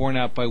again borne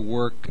out by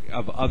work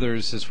of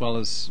others as well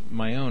as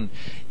my own,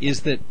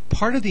 is that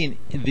part of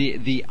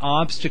the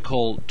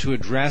obstacle to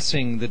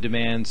addressing the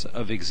demands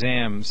of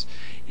exams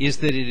is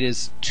that it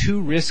is too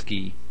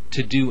risky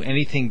to do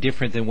anything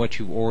different than what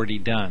you've already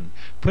done.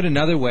 Put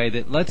another way,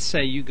 that let's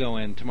say you go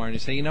in tomorrow and you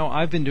say,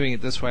 I've been doing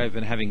it this way, I've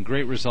been having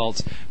great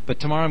results, but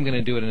tomorrow I'm going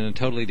to do it in a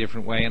totally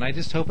different way, and I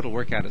just hope it'll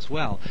work out as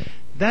well.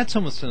 That's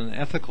almost an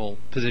unethical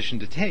position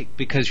to take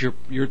because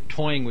you're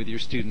toying with your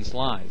students'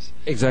 lives.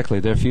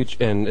 Exactly, their future,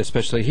 and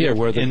especially here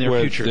where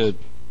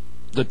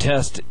the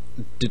test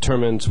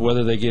determines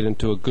whether they get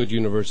into a good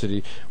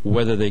university,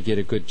 whether they get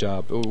a good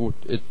job.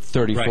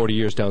 30, 40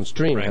 years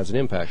downstream has an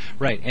impact.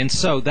 Right, and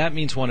so that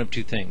means one of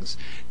two things.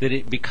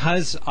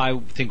 Because I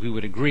think we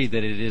would agree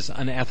that it is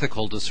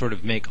unethical to sort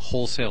of make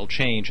wholesale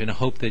change and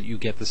hope that you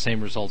get the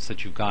same results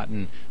that you've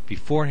gotten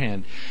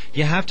beforehand,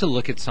 you have to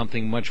look at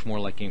something much more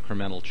like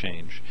incremental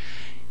change.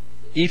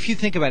 If you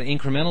think about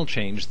incremental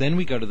change, then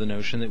we go to the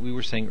notion that we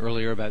were saying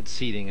earlier about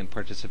seating and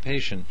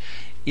participation.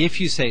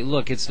 If you say,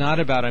 look, it's not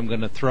about I'm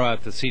going to throw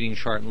out the seating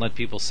chart and let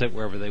people sit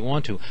wherever they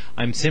want to.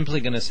 I'm simply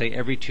going to say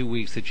every 2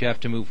 weeks that you have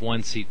to move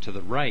one seat to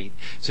the right,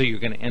 so you're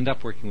going to end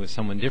up working with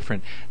someone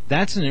different.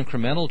 That's an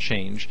incremental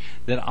change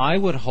that I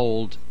would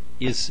hold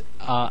is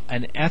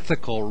an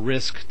ethical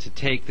risk to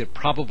take that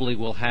probably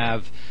will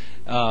have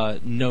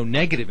no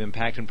negative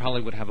impact and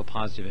probably would have a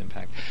positive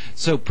impact.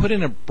 So put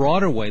in a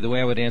broader way, the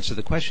way I would answer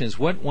the question is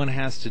what one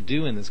has to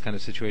do in this kind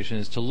of situation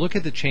is to look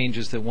at the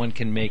changes that one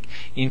can make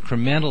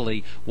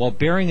incrementally while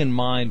bearing in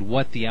mind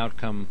what the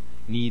outcome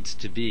needs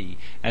to be,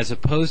 as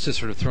opposed to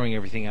sort of throwing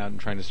everything out and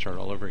trying to start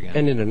all over again.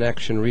 And in an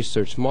action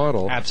research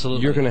model,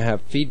 absolutely, you're going to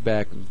have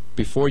feedback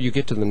before you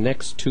get to the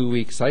next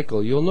 2-week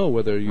cycle. You'll know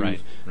whether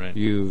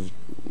you've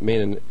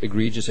made an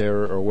egregious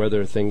error or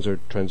whether things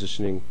are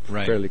transitioning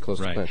fairly close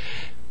to plan.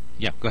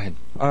 Yeah, go ahead.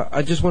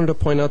 I just wanted to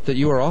point out that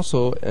you are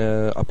also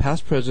a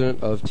past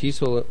president of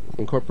TESOL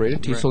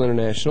Incorporated, TESOL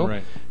International,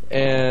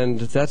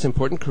 and that's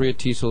important. Korea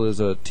TESOL is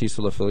a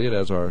TESOL affiliate,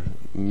 as are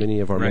many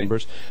of our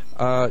members.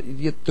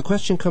 Yet the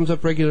question comes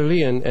up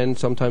regularly, and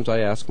sometimes I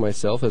ask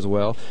myself as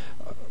well,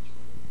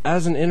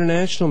 as an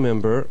international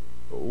member,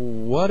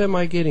 what am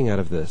I getting out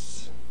of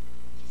this?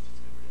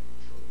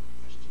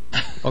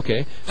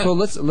 Okay, so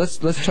let's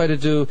try to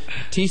do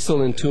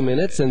TESOL in 2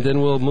 minutes, and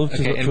then we'll move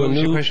to a new.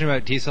 What's your question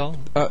about TESOL?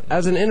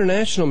 As an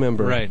international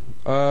member, right?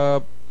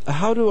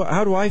 How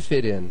do I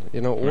fit in? You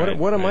know,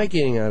 what am I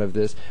getting out of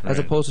this, as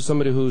opposed to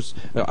somebody who's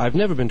I've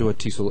never been to a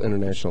TESOL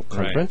International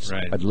conference.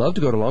 I'd love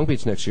to go to Long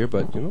Beach next year,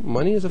 but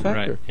money is a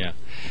factor.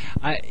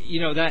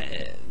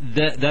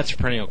 That's a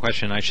perennial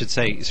question. I should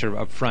say, sort of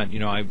up front,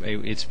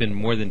 it's been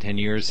more than 10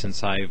 years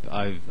since I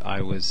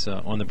was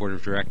on the board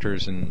of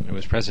directors and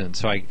was president,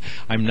 so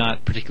I'm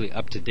not particularly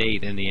up to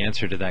date in the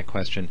answer to that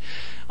question,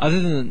 other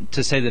than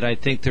to say that I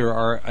think there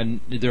are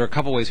a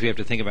couple ways we have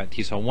to think about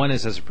TESOL. One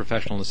is as a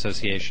professional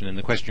association, and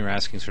the question you're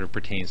asking sort of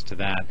pertains to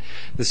that.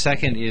 The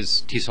second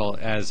is TESOL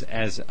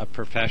as a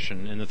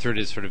profession, and the third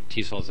is sort of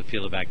TESOL as a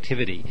field of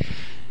activity.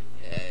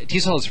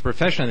 TESOL as a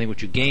profession, I think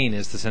what you gain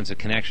is the sense of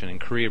connection,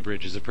 and Korea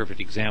Bridge is a perfect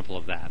example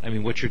of that. I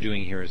mean, what you're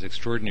doing here is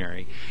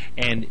extraordinary.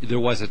 And there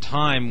was a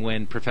time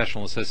when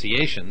professional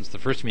associations, the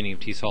first meaning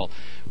of TESOL,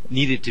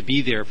 needed to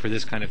be there for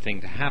this kind of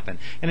thing to happen.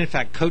 And in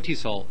fact,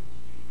 KOTESOL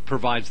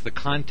provides the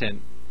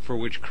content for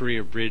which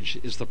Korea Bridge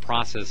is the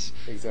process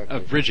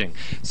of bridging.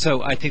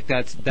 So I think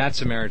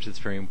that's a marriage that's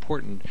very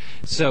important.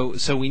 So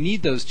we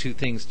need those two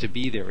things to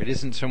be there. It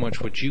isn't so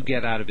much what you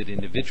get out of it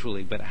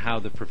individually, but how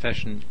the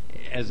profession,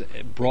 as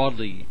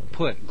broadly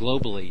put,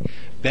 globally,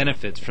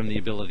 benefits from the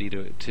ability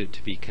to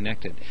be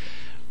connected.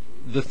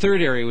 The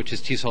third area, which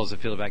is TESOL as a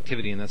field of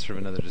activity, and that's sort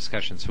of another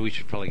discussion, so we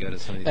should probably go to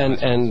some of these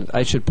questions. And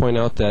I should point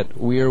out that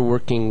we are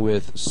working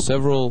with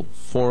several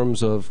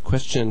forms of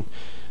question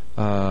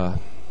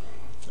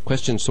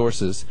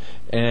sources,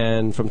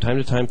 and from time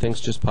to time things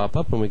just pop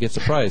up and we get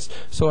surprised.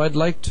 So I'd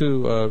like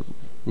to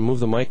move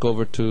the mic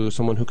over to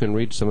someone who can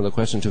read some of the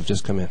questions who've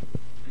just come in.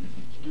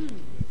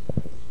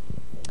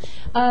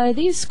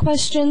 These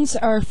questions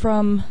are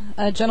from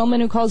a gentleman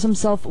who calls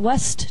himself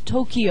West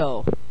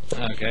Tokyo.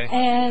 Okay.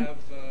 And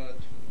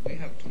we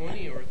have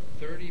 20 or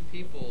 30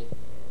 people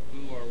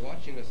who are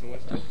watching us in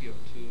West Tokyo,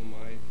 to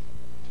my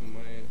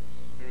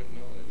current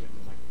knowledge.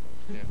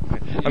 Yeah.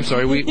 I'm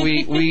sorry.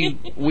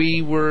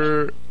 We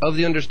were of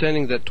the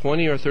understanding that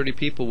 20 or 30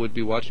 people would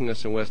be watching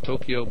us in West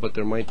Tokyo, but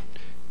there might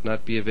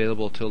not be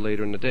available till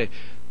later in the day.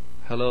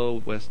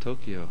 Hello, West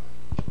Tokyo.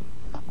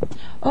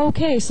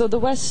 okay, so the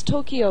West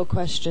Tokyo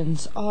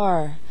questions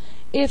are: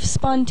 if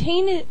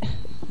spontaneity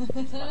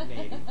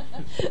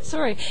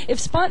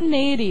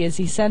is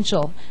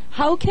essential,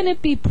 how can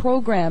it be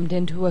programmed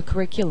into a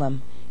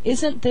curriculum?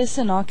 Isn't this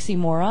an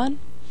oxymoron?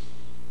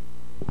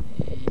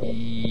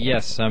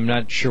 Yes, I'm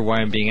not sure why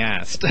I'm being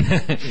asked.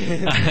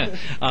 Yes,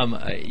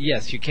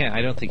 you can.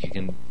 I don't think you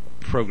can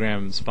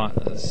program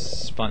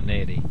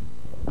spontaneity.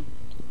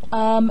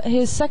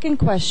 His second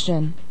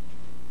question: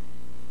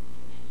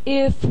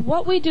 if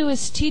what we do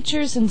as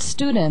teachers and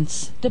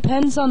students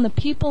depends on the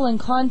people and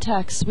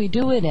contexts we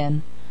do it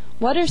in,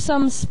 what are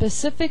some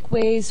specific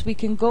ways we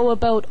can go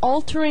about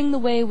altering the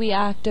way we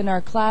act in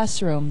our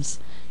classrooms,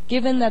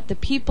 given that the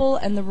people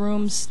and the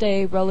rooms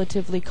stay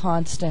relatively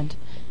constant?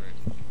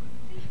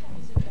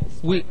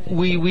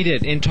 We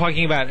did, in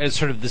talking about as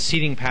sort of the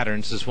seating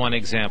patterns as one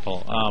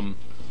example.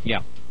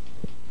 Yeah.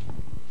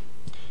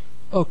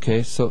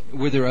 Okay, so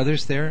were there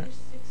others there?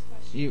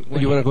 You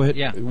want to go ahead?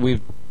 Yeah.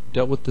 We've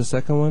dealt with the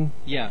second one?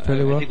 Yeah,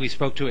 fairly well? I think we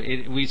spoke to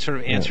it. We sort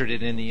of answered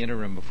it in the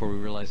interim before we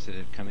realized it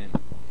had come in.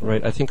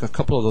 Right. I think a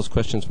couple of those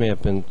questions may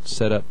have been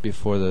set up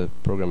before the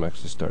program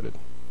actually started.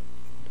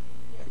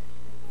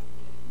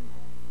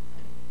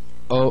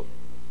 Oh,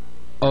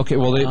 okay.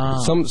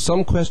 Well,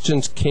 some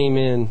questions came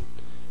in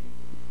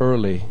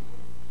early.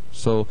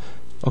 So,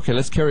 okay,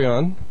 let's carry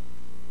on.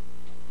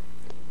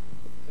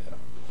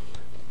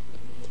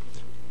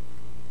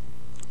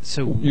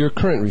 So your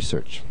current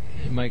research.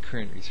 My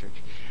current research.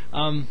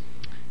 I'm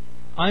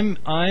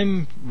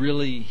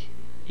really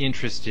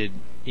interested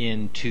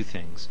in two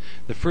things.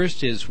 The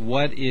first is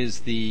what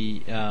is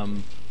the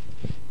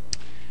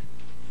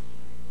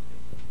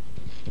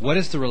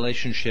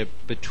relationship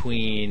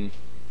between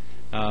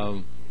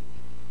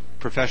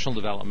professional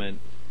development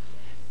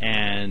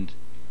and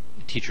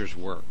teachers'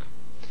 work.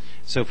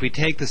 So if we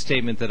take the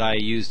statement that I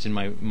used in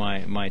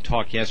my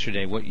talk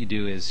yesterday, what you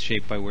do is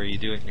shaped by where you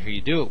do it and who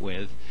you do it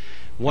with.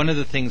 one of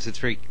the things that's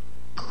very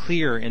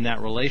clear in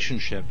that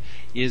relationship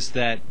is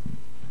that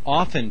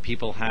often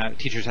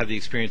teachers have the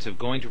experience of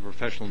going to a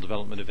professional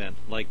development event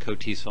like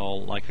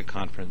KOTESOL, like a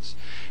conference,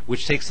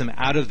 which takes them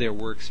out of their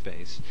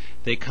workspace.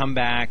 They come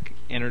back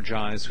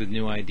energized with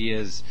new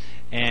ideas,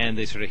 and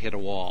they sort of hit a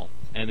wall.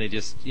 And they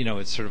just,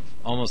 it's sort of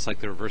almost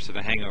like the reverse of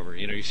a hangover.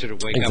 You sort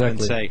of wake up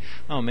and say,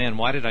 oh man,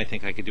 why did I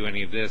think I could do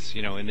any of this?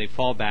 And they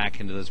fall back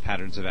into those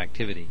patterns of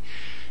activity.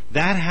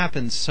 That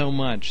happens so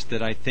much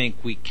that I think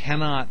we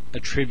cannot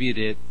attribute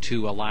it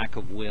to a lack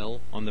of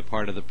will on the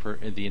part of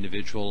the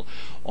individual,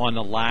 on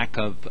a lack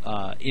of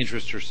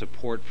interest or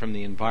support from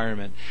the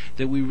environment,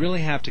 that we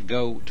really have to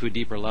go to a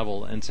deeper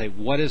level and say,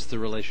 what is the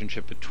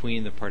relationship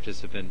between the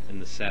participant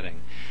and the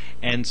setting?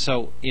 And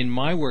so in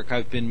my work,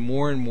 I've been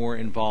more and more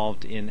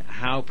involved in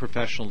how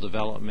professional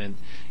development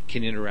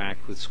can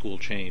interact with school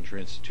change or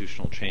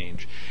institutional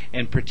change,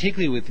 and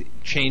particularly with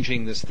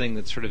changing this thing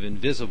that's sort of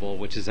invisible,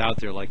 which is out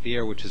there like the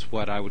air, which is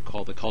what I would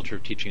call the culture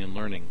of teaching and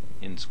learning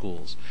in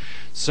schools.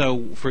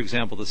 So, for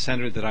example, the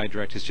center that I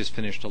direct has just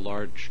finished a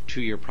large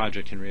 2-year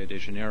project in Rio de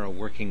Janeiro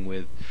working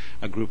with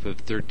a group of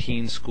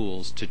 13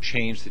 schools to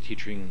change the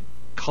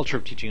culture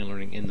of teaching and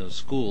learning in those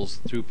schools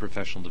through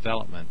professional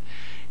development.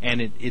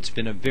 And it's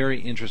been a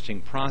very interesting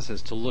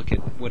process to look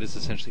at what is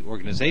essentially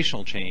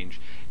organizational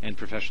change and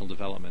professional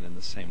development in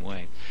the same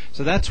way.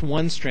 So that's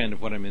one strand of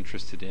what I'm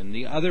interested in.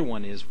 The other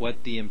one is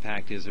what the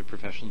impact is of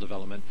professional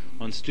development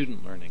on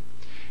student learning.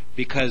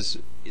 Because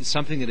it's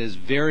something that is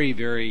very,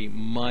 very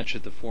much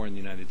at the fore in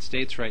the United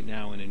States right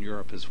now, and in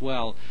Europe as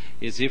well,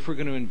 is if we're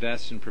going to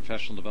invest in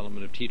professional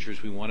development of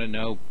teachers, we want to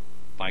know,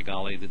 by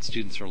golly, that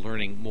students are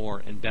learning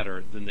more and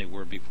better than they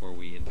were before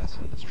we invest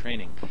in this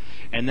training.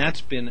 And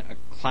that's been a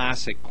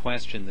classic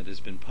question that has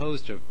been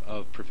posed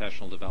of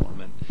professional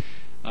development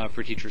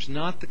for teachers,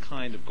 not the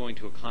kind of going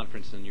to a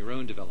conference and your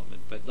own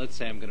development, but let's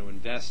say I'm going to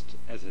invest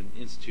as an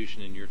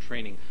institution in your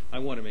training. I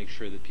want to make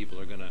sure that people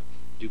are going to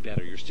do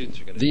better. Your students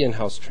are going to the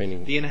in-house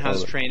training. The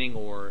in-house training,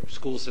 or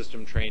school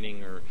system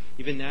training, or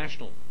even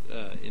national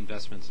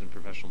investments in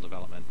professional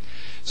development.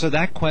 So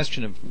that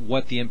question of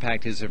what the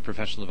impact is of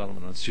professional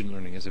development on student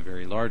learning is a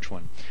very large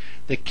one.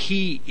 The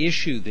key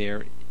issue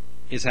there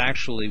is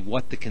actually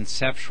what the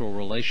conceptual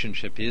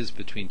relationship is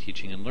between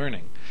teaching and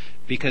learning.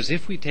 Because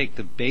if we take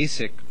the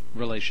basic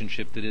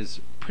relationship that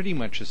is pretty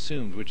much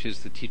assumed, which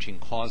is the teaching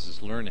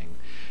causes learning,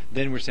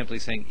 then we're simply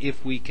saying,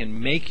 if we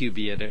can make you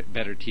be a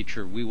better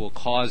teacher, we will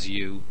cause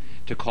you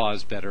to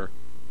cause better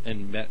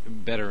and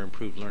better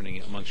improved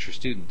learning amongst your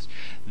students.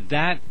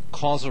 That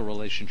causal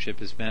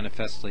relationship is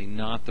manifestly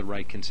not the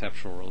right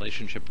conceptual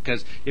relationship,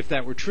 because if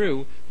that were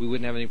true, we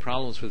wouldn't have any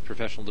problems with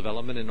professional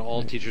development, and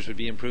all teachers would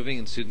be improving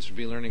and students would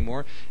be learning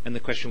more, and the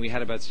question we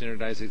had about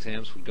standardized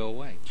exams would go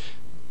away.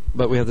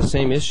 But we have the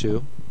same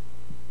issue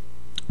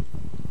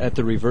at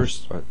the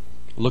reverse,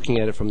 looking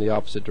at it from the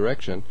opposite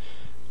direction.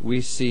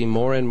 We see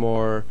more and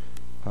more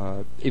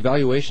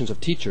evaluations of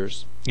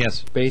teachers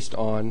based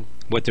on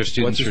what their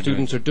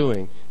students are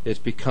doing. It's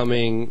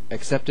becoming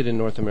accepted in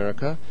North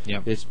America.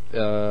 Yep. It's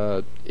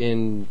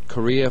in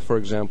Korea, for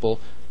example,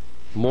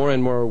 more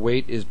and more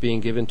weight is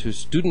being given to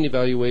student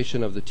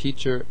evaluation of the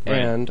teacher,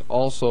 and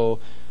also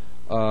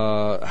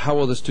how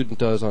well the student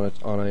does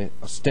on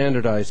a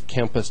standardized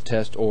campus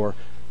test or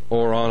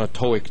on a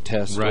TOEIC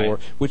test,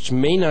 which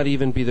may not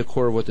even be the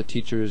core of what the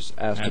teacher is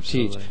asked to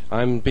teach.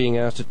 I'm being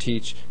asked to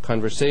teach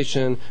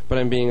conversation, but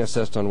I'm being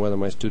assessed on whether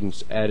my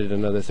students added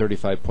another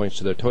 35 points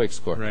to their TOEIC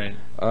score.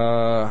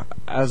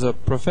 As a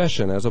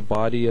profession, as a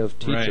body of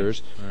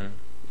teachers,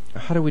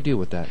 how do we deal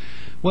with that?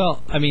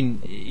 Well, I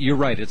mean, you're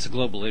right. It's a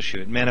global issue.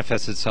 It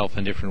manifests itself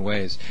in different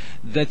ways.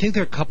 I think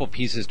there are a couple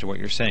pieces to what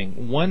you're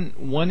saying.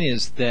 One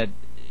is that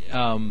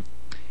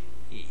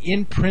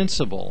in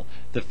principle,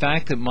 the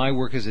fact that my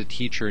work as a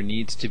teacher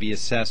needs to be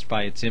assessed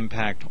by its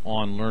impact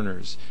on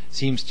learners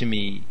seems to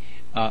me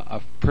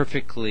a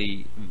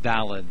perfectly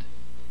valid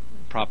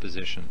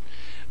proposition.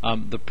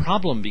 The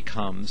problem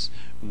becomes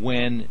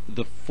when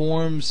the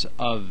forms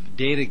of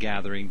data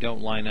gathering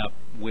don't line up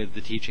with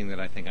the teaching that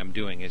I think I'm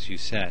doing, as you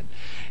said.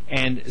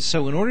 And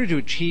so in order to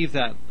achieve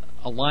that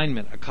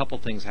alignment, a couple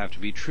things have to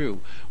be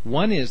true.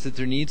 One is that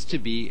there needs to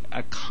be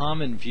a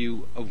common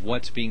view of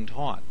what's being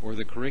taught, or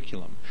the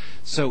curriculum.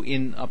 So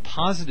in a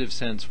positive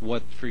sense,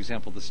 what, for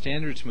example, the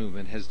standards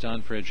movement has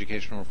done for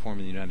educational reform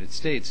in the United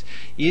States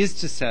is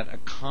to set a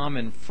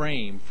common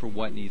frame for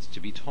what needs to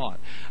be taught,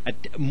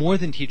 more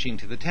than teaching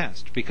to the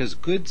test, because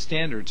good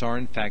standards are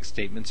in fact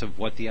statements of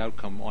what the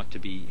outcome ought to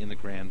be in the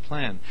grand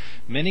plan.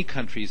 Many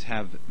countries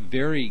have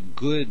very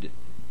good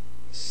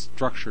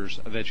structures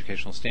of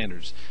educational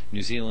standards.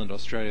 New Zealand,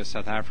 Australia,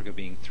 South Africa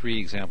being 3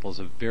 examples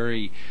of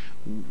very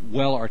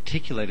well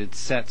articulated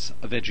sets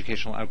of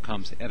educational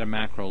outcomes at a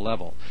macro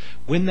level.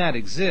 When that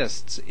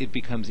exists, it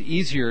becomes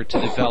easier to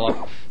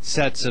develop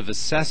sets of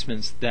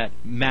assessments that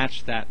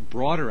match that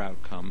broader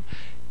outcome.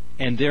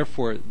 and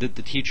therefore that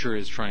the teacher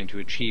is trying to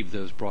achieve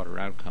those broader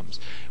outcomes.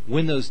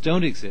 When those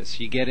don't exist,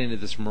 you get into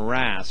this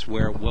morass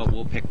where, well,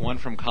 we'll pick one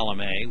from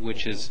column A,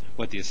 which is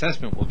what the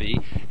assessment will be,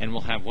 and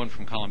we'll have one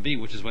from column B,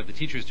 which is what the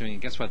teacher is doing,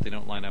 and guess what? They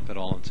don't line up at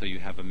all until you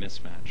have a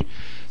mismatch.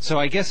 So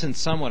I guess in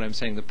sum what I'm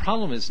saying, the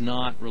problem is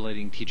not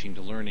relating teaching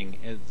to learning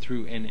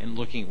through and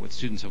looking at what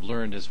students have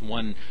learned as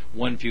one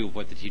view of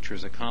what the teacher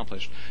has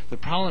accomplished. The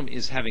problem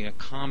is having a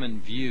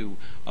common view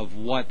of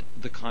what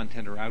the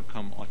content or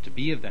outcome ought to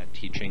be of that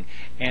teaching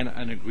and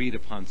an agreed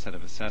upon set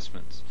of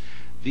assessments.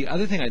 The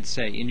other thing I'd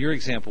say, in your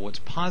example, what's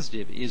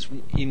positive is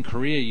in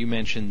Korea you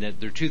mentioned that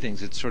there are two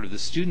things. It's sort of the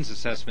student's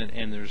assessment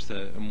and there's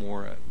the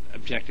more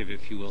objective,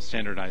 if you will,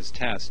 standardized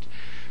test.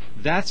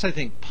 That's, I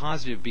think,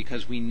 positive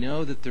because we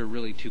know that there are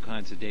really two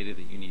kinds of data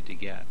that you need to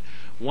get.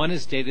 One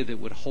is data that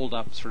would hold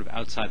up sort of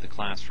outside the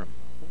classroom.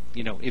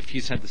 You know, if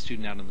you sent the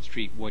student out on the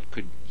street, what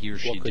could he or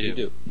she do? What could he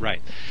do?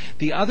 Right.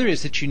 The other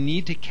is that you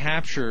need to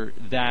capture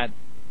that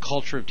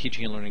culture of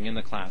teaching and learning in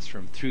the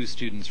classroom through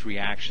students'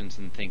 reactions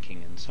and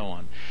thinking and so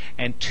on.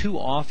 And too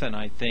often,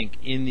 I think,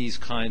 in these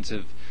kinds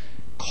of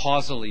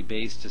causally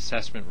based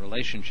assessment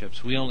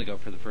relationships, we only go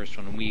for the first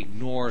one and we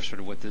ignore sort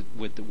of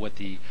what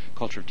the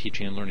culture of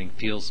teaching and learning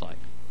feels like.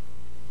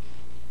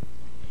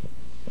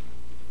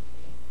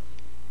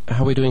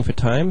 How are we doing for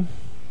time?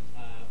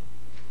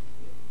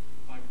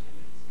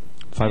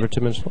 5 or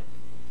 10 minutes.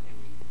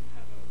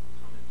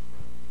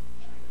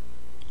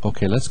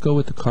 Okay, let's go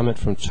with the comment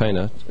from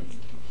China.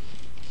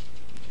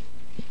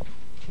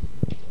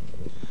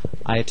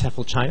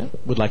 IATEFL China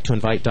would like to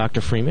invite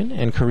Dr. Freeman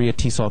and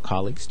KOTESOL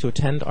colleagues to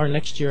attend our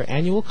next year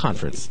annual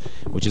conference,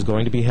 which is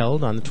going to be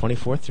held on the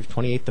 24th through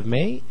 28th of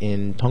May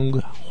in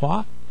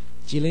Tonghua,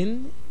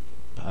 Jilin,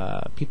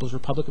 People's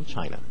Republic of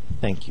China.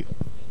 Thank you.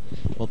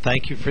 Well,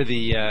 thank you for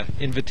the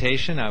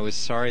invitation. I was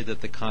sorry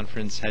that the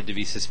conference had to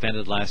be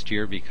suspended last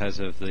year because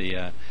of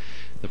the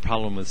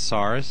problem with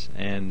SARS,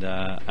 and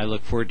I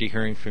look forward to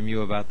hearing from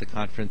you about the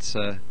conference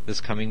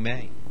this coming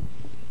May.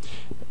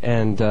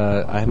 And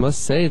I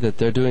must say that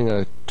they're doing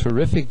a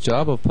terrific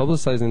job of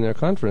publicizing their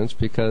conference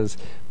because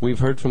we've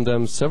heard from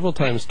them several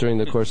times during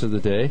the course of the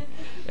day.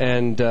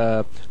 And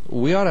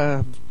we ought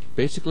to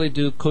basically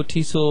do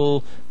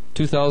KOTESOL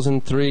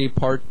 2003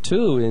 Part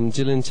 2 in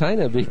Jilin,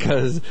 China,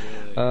 because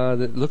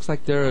it looks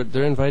like they're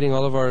inviting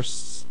all of our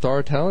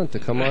star talent to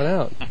come on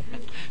out.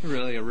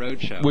 Really a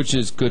road show. Which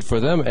is good for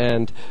them,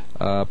 and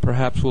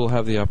perhaps we'll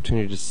have the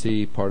opportunity to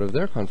see part of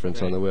their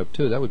conference on the web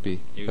too. That would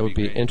be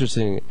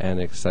interesting and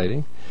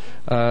exciting.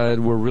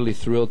 We're really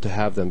thrilled to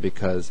have them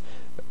because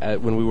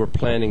when we were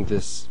planning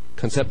this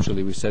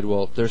conceptually, we said,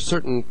 well, there are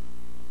certain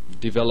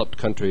developed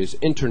countries,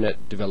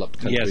 internet-developed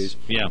countries,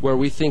 where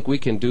we think we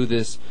can do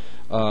this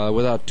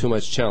without too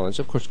much challenge.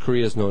 Of course,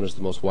 Korea is known as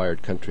the most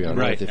wired country on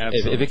earth.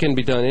 If it can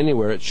be done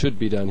anywhere, it should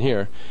be done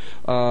here.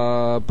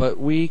 But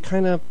we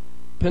kind of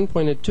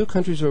pinpointed two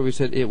countries where we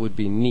said it would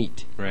be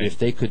neat if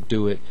they could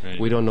do it.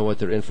 We don't know what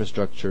their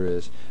infrastructure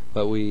is.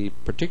 But we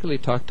particularly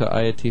talked to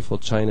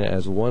IATEFL China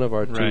as one of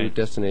our two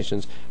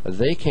destinations.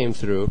 They came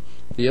through.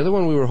 The other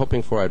one we were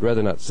hoping for, I'd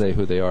rather not say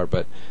who they are,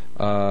 but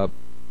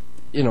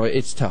you know,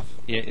 it's tough.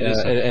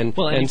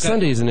 And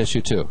Sunday is an issue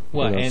too.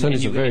 Well,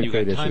 Sunday's a very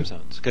great issue. Time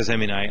zones, because I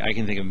mean, I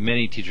can think of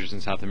many teachers in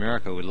South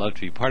America who would love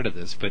to be part of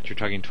this, but you're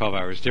talking 12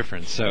 hours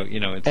difference. So you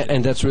know,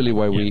 and that's really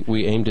why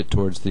we aimed it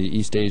towards the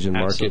East Asian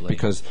market,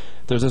 because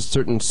there's a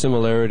certain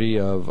similarity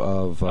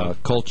of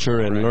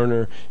culture and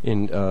learner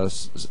in.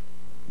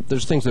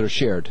 There's things that are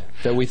shared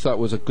that we thought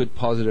was a good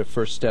positive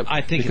first step.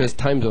 I think because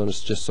time zone is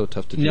just so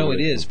tough to do. No, it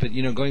is. But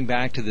you know, going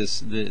back to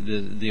this,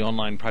 the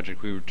online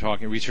project we were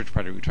talking, research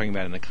project we were talking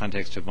about in the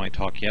context of my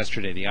talk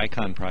yesterday, the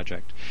ICON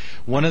project.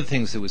 One of the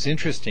things that was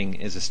interesting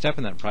as a step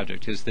in that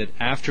project is that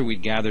after we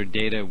gathered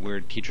data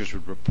where teachers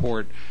would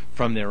report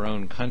from their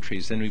own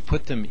countries, then we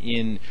put them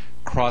in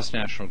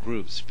cross-national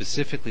groups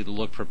specifically to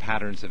look for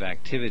patterns of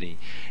activity.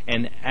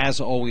 And as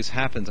always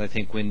happens, I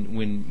think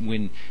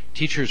when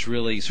teachers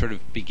really sort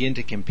of begin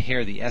to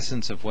compare the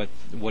essence of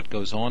what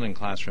goes on in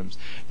classrooms,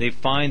 they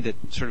find that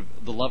sort of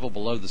the level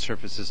below the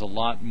surface is a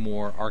lot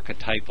more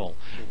archetypal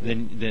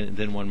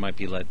than one might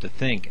be led to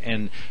think.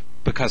 And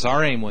because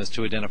our aim was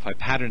to identify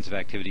patterns of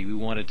activity, we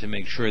wanted to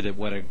make sure that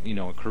what a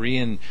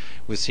Korean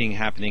was seeing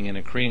happening in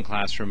a Korean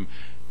classroom,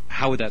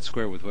 how would that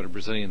square with what a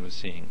Brazilian was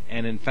seeing?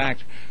 And in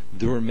fact,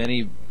 there were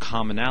many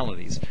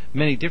commonalities,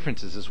 many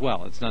differences as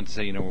well. It's not to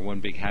say, we're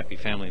one big happy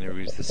family and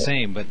everybody's the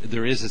same, but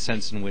there is a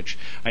sense in which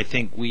I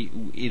think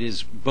it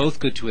is both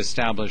good to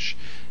establish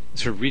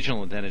sort of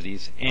regional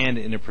identities and,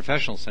 in a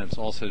professional sense,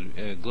 also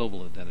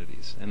global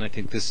identities. And I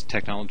think this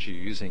technology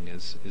you're using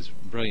is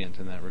brilliant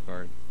in that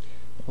regard.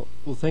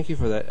 Well, thank you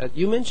for that.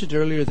 You mentioned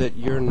earlier that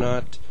you're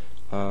not...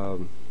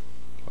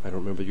 I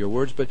don't remember your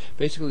words, but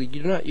basically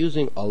you're not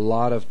using a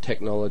lot of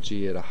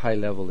technology at a high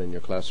level in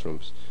your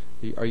classrooms.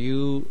 Are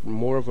you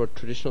more of a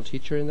traditional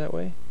teacher in that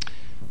way?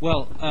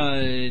 Well,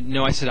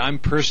 no, I said I'm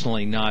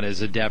personally not as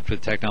adept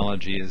with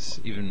technology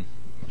as even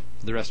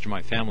the rest of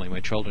my family, my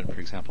children, for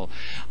example.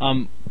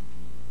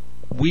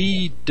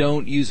 We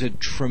don't use a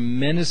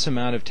tremendous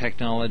amount of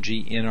technology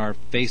in our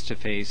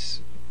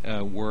face-to-face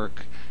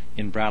work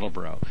in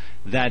Brattleboro.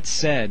 That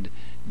said,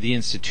 the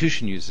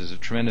institution uses a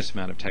tremendous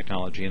amount of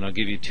technology, and I'll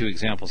give you two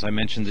examples. I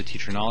mentioned the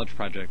Teacher Knowledge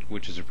Project,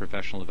 which is a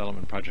professional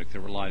development project that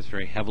relies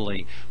very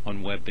heavily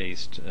on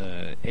web-based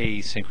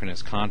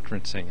asynchronous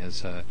conferencing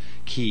as a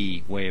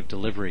key way of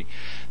delivery.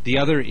 The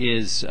other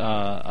is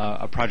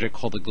a project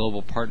called the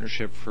Global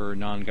Partnership for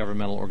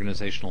Non-Governmental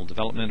Organizational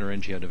Development, or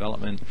NGO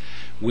development,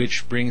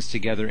 which brings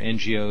together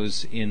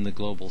NGOs in the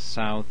Global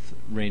South,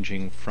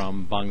 ranging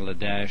from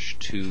Bangladesh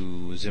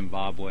to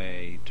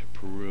Zimbabwe to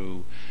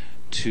Peru,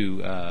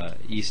 to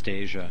East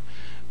Asia,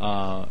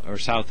 or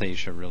South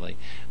Asia, really,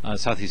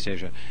 Southeast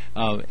Asia.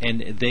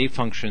 And they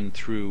function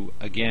through,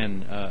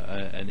 again,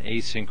 an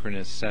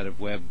asynchronous set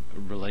of web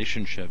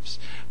relationships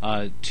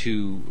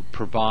to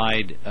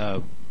provide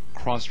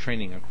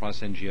cross-training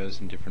across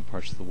NGOs in different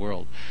parts of the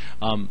world.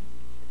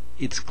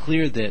 It's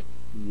clear that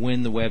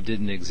when the web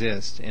didn't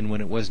exist and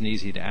when it wasn't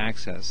easy to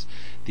access,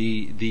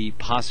 the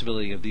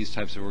possibility of these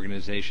types of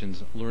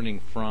organizations learning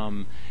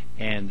from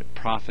and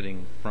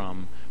profiting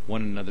from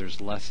one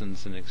another's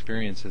lessons and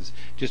experiences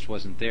just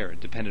wasn't there.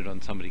 It depended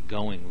on somebody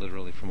going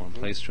literally from one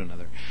place to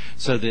another.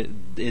 So that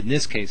in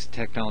this case,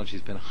 technology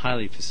has been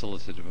highly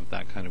facilitative of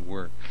that kind of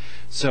work.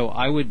 So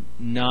I would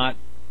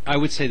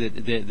say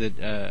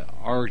that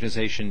our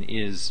organization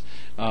is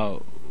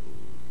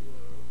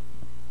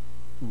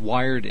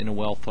wired in a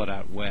well thought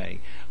out way.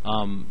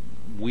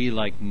 We,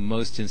 like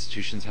most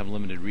institutions, have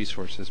limited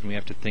resources, and we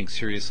have to think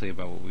seriously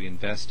about what we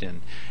invest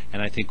in.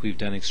 And I think we've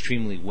done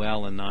extremely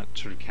well in not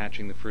sort of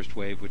catching the first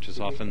wave, which is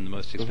often the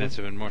most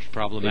expensive and most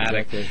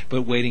problematic,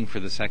 but waiting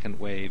for the second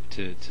wave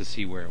to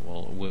see where it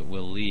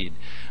will lead.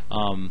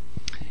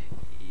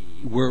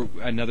 We're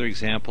another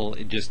example,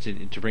 just to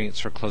bring it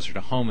sort of closer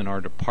to home, in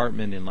our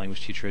department in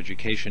language teacher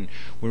education,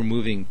 we're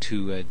moving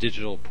to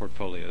digital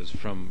portfolios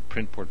from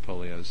print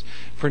portfolios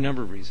for a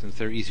number of reasons.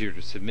 They're easier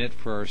to submit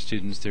for our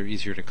students, they're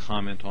easier to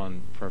comment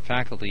on for our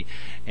faculty,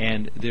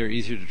 and they're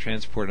easier to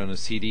transport on a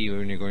CD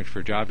when you're going for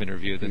a job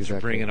interview than to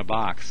bring in a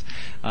box.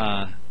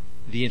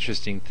 The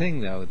interesting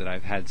thing, though, that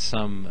I've had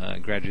some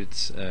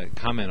graduates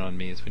comment on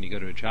me is when you go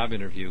to a job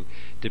interview,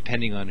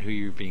 depending on who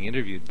you're being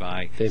interviewed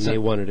by, they may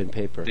want it in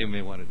paper. They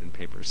may want it in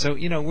paper. So,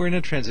 we're in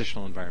a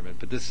transitional environment,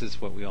 but this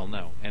is what we all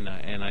know. And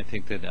I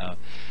think that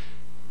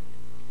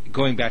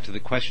going back to the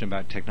question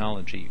about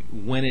technology,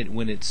 when it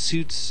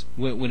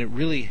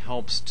really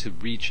helps to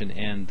reach an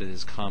end that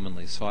is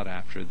commonly sought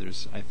after,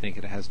 I think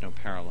it has no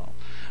parallel.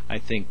 I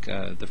think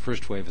the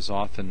first wave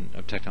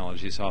of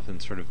technology is often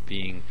sort of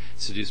being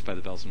seduced by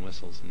the bells and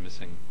whistles and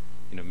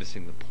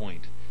missing the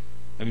point.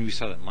 I mean, we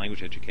saw that in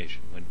language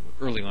education when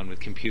early on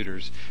with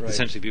computers. Right.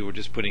 Essentially, people were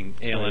just putting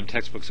ALM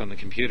textbooks on the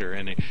computer,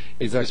 and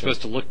it's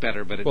supposed to look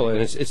better. But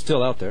it's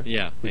still out there.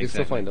 Yeah, we can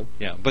still find them.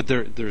 Yeah, but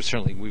there's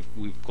certainly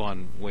we've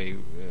gone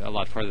a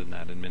lot farther than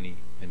that in many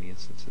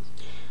instances.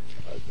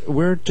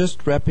 We're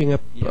just wrapping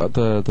up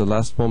the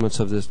last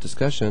moments of this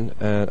discussion.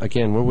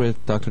 Again, we're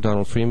with Dr.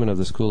 Donald Freeman of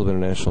the School of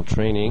International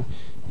Training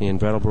in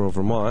Brattleboro,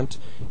 Vermont.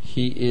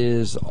 He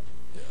is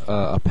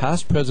a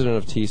past president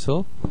of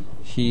TESOL.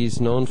 He's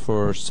known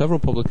for several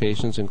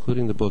publications,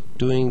 including the book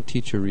Doing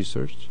Teacher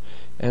Research.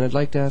 And I'd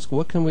like to ask,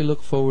 what can we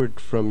look forward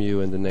from you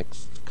in the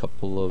next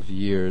couple of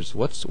years?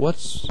 What's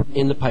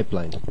in the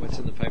pipeline? What's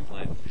in the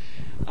pipeline?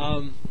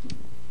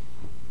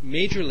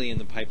 Majorly in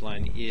the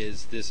pipeline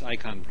is this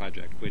ICON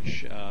project,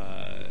 which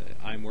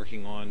I'm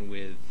working on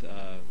with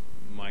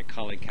my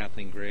colleague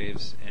Kathleen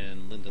Graves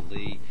and Linda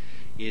Lee.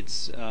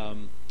 It's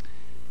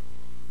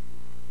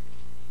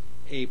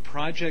a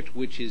project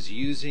which is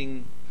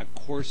using a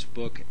course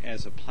book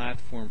as a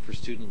platform for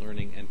student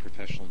learning and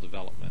professional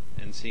development,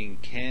 and seeing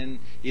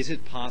is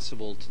it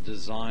possible to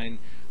design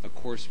a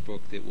course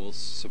book that will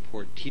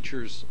support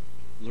teachers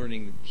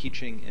learning,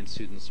 teaching, and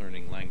students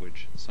learning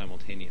language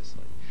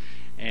simultaneously.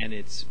 And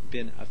it's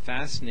been a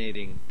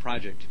fascinating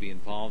project to be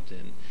involved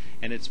in,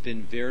 and it's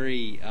been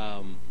very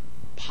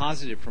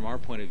positive from our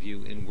point of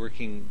view in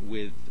working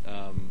with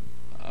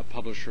a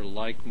publisher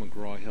like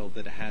McGraw-Hill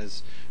that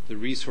has the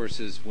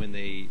resources when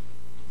they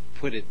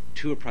put it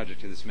to a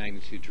project of this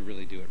magnitude to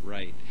really do it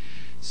right.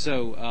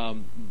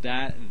 So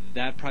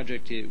that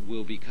project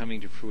will be coming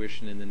to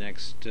fruition in the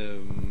next,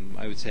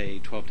 I would say,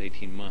 12 to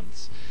 18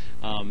 months.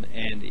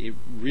 And it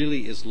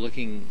really is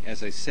looking,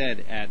 as I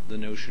said, at the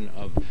notion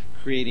of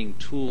creating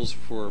tools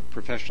for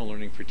professional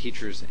learning for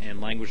teachers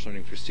and language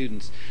learning for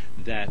students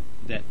that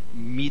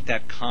meet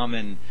that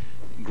common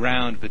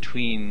ground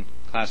between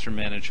classroom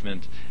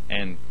management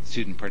and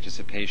student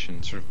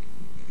participation, sort of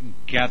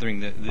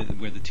gathering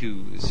where the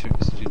two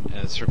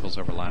circles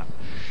overlap.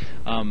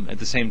 At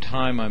the same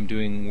time, I'm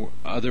doing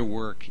other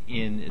work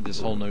in this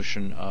whole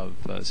notion of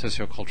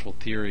sociocultural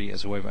theory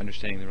as a way of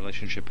understanding the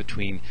relationship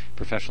between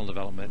professional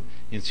development,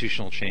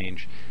 institutional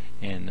change,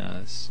 and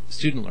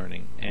student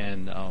learning,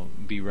 and I'll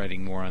be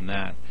writing more on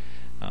that.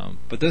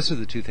 But those are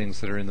the two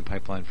things that are in the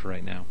pipeline for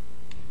right now.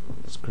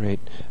 That's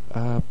great.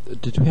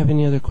 Did we have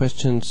any other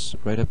questions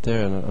right up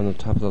there on the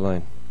top of the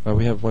line?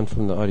 We have one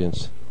from the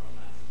audience.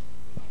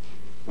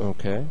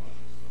 Okay.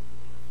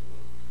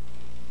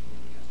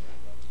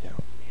 Yeah.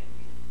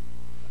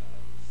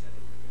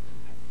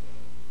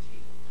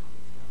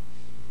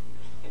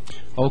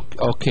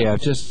 Okay,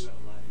 I've just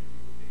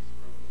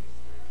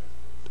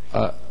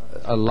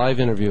a live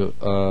interview.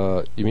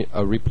 You mean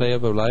a replay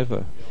of a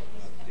live?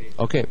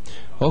 Okay.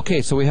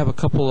 Okay, so we have a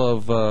couple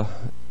of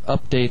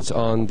updates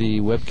on the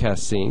webcast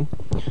scene.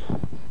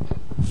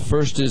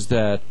 First is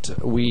that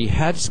we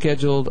had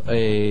scheduled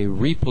a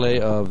replay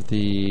of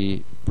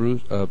the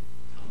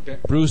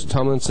Bruce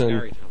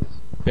Tomlinson,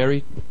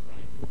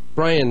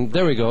 Brian,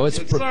 there we go.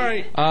 It's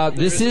sorry.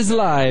 This is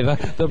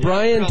live. The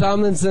Brian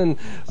Tomlinson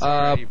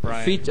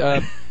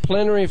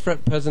plenary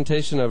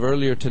presentation of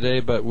earlier today,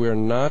 but we're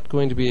not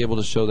going to be able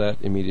to show that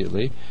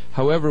immediately.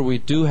 However, we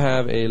do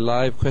have a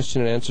live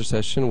question and answer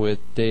session with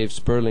Dave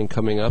Sperling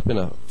coming up in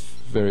a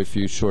very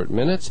few short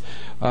minutes.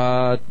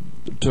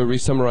 To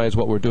re-summarize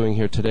what we're doing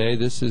here today,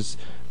 this is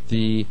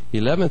the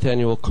 11th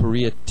annual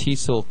Korea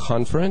TESOL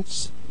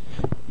conference,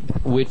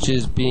 which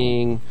is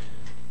being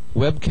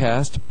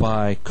webcast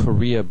by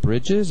Korea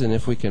Bridges, and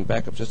if we can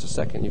back up just a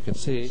second, you can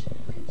see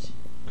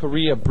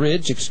Korea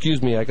Bridge,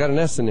 excuse me, I got an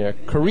S in there,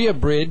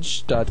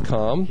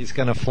 KoreaBridge.com. He's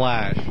going to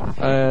flash.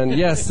 And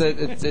yes,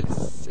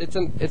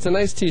 it's a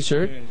nice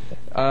T-shirt,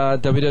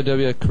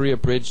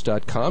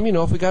 www.koreabridge.com. You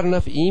know, if we got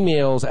enough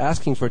emails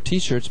asking for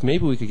T-shirts,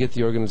 maybe we could get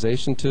the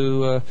organization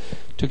to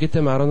get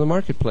them out on the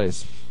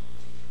marketplace.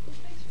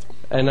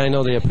 And I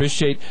know they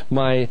appreciate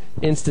my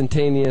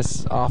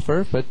instantaneous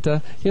offer, but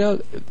you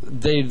know,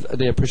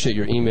 they appreciate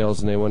your emails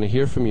and they want to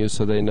hear from you,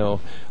 so they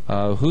know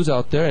who's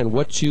out there and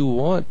what you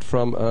want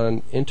from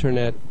an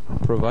internet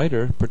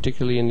provider,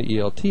 particularly in the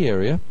ELT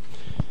area.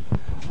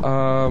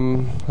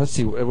 Let's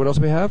see, what else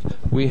we have?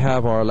 We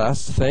have our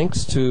last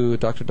thanks to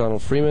Dr.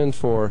 Donald Freeman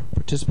for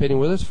participating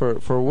with us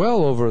for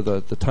well over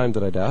the time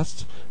that I'd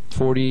asked.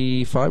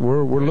 45.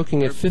 We're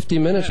looking at 50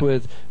 minutes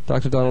with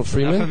Dr. Donald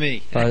Freeman. Enough of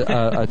me.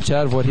 A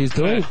chat of what he's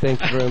doing.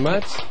 Thank you very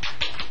much.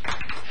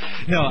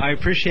 No, I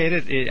appreciate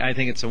it. I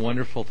think it's a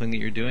wonderful thing that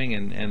you're doing,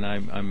 and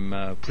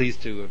I'm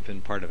pleased to have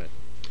been part of it.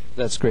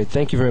 That's great.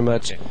 Thank you very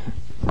much. Okay.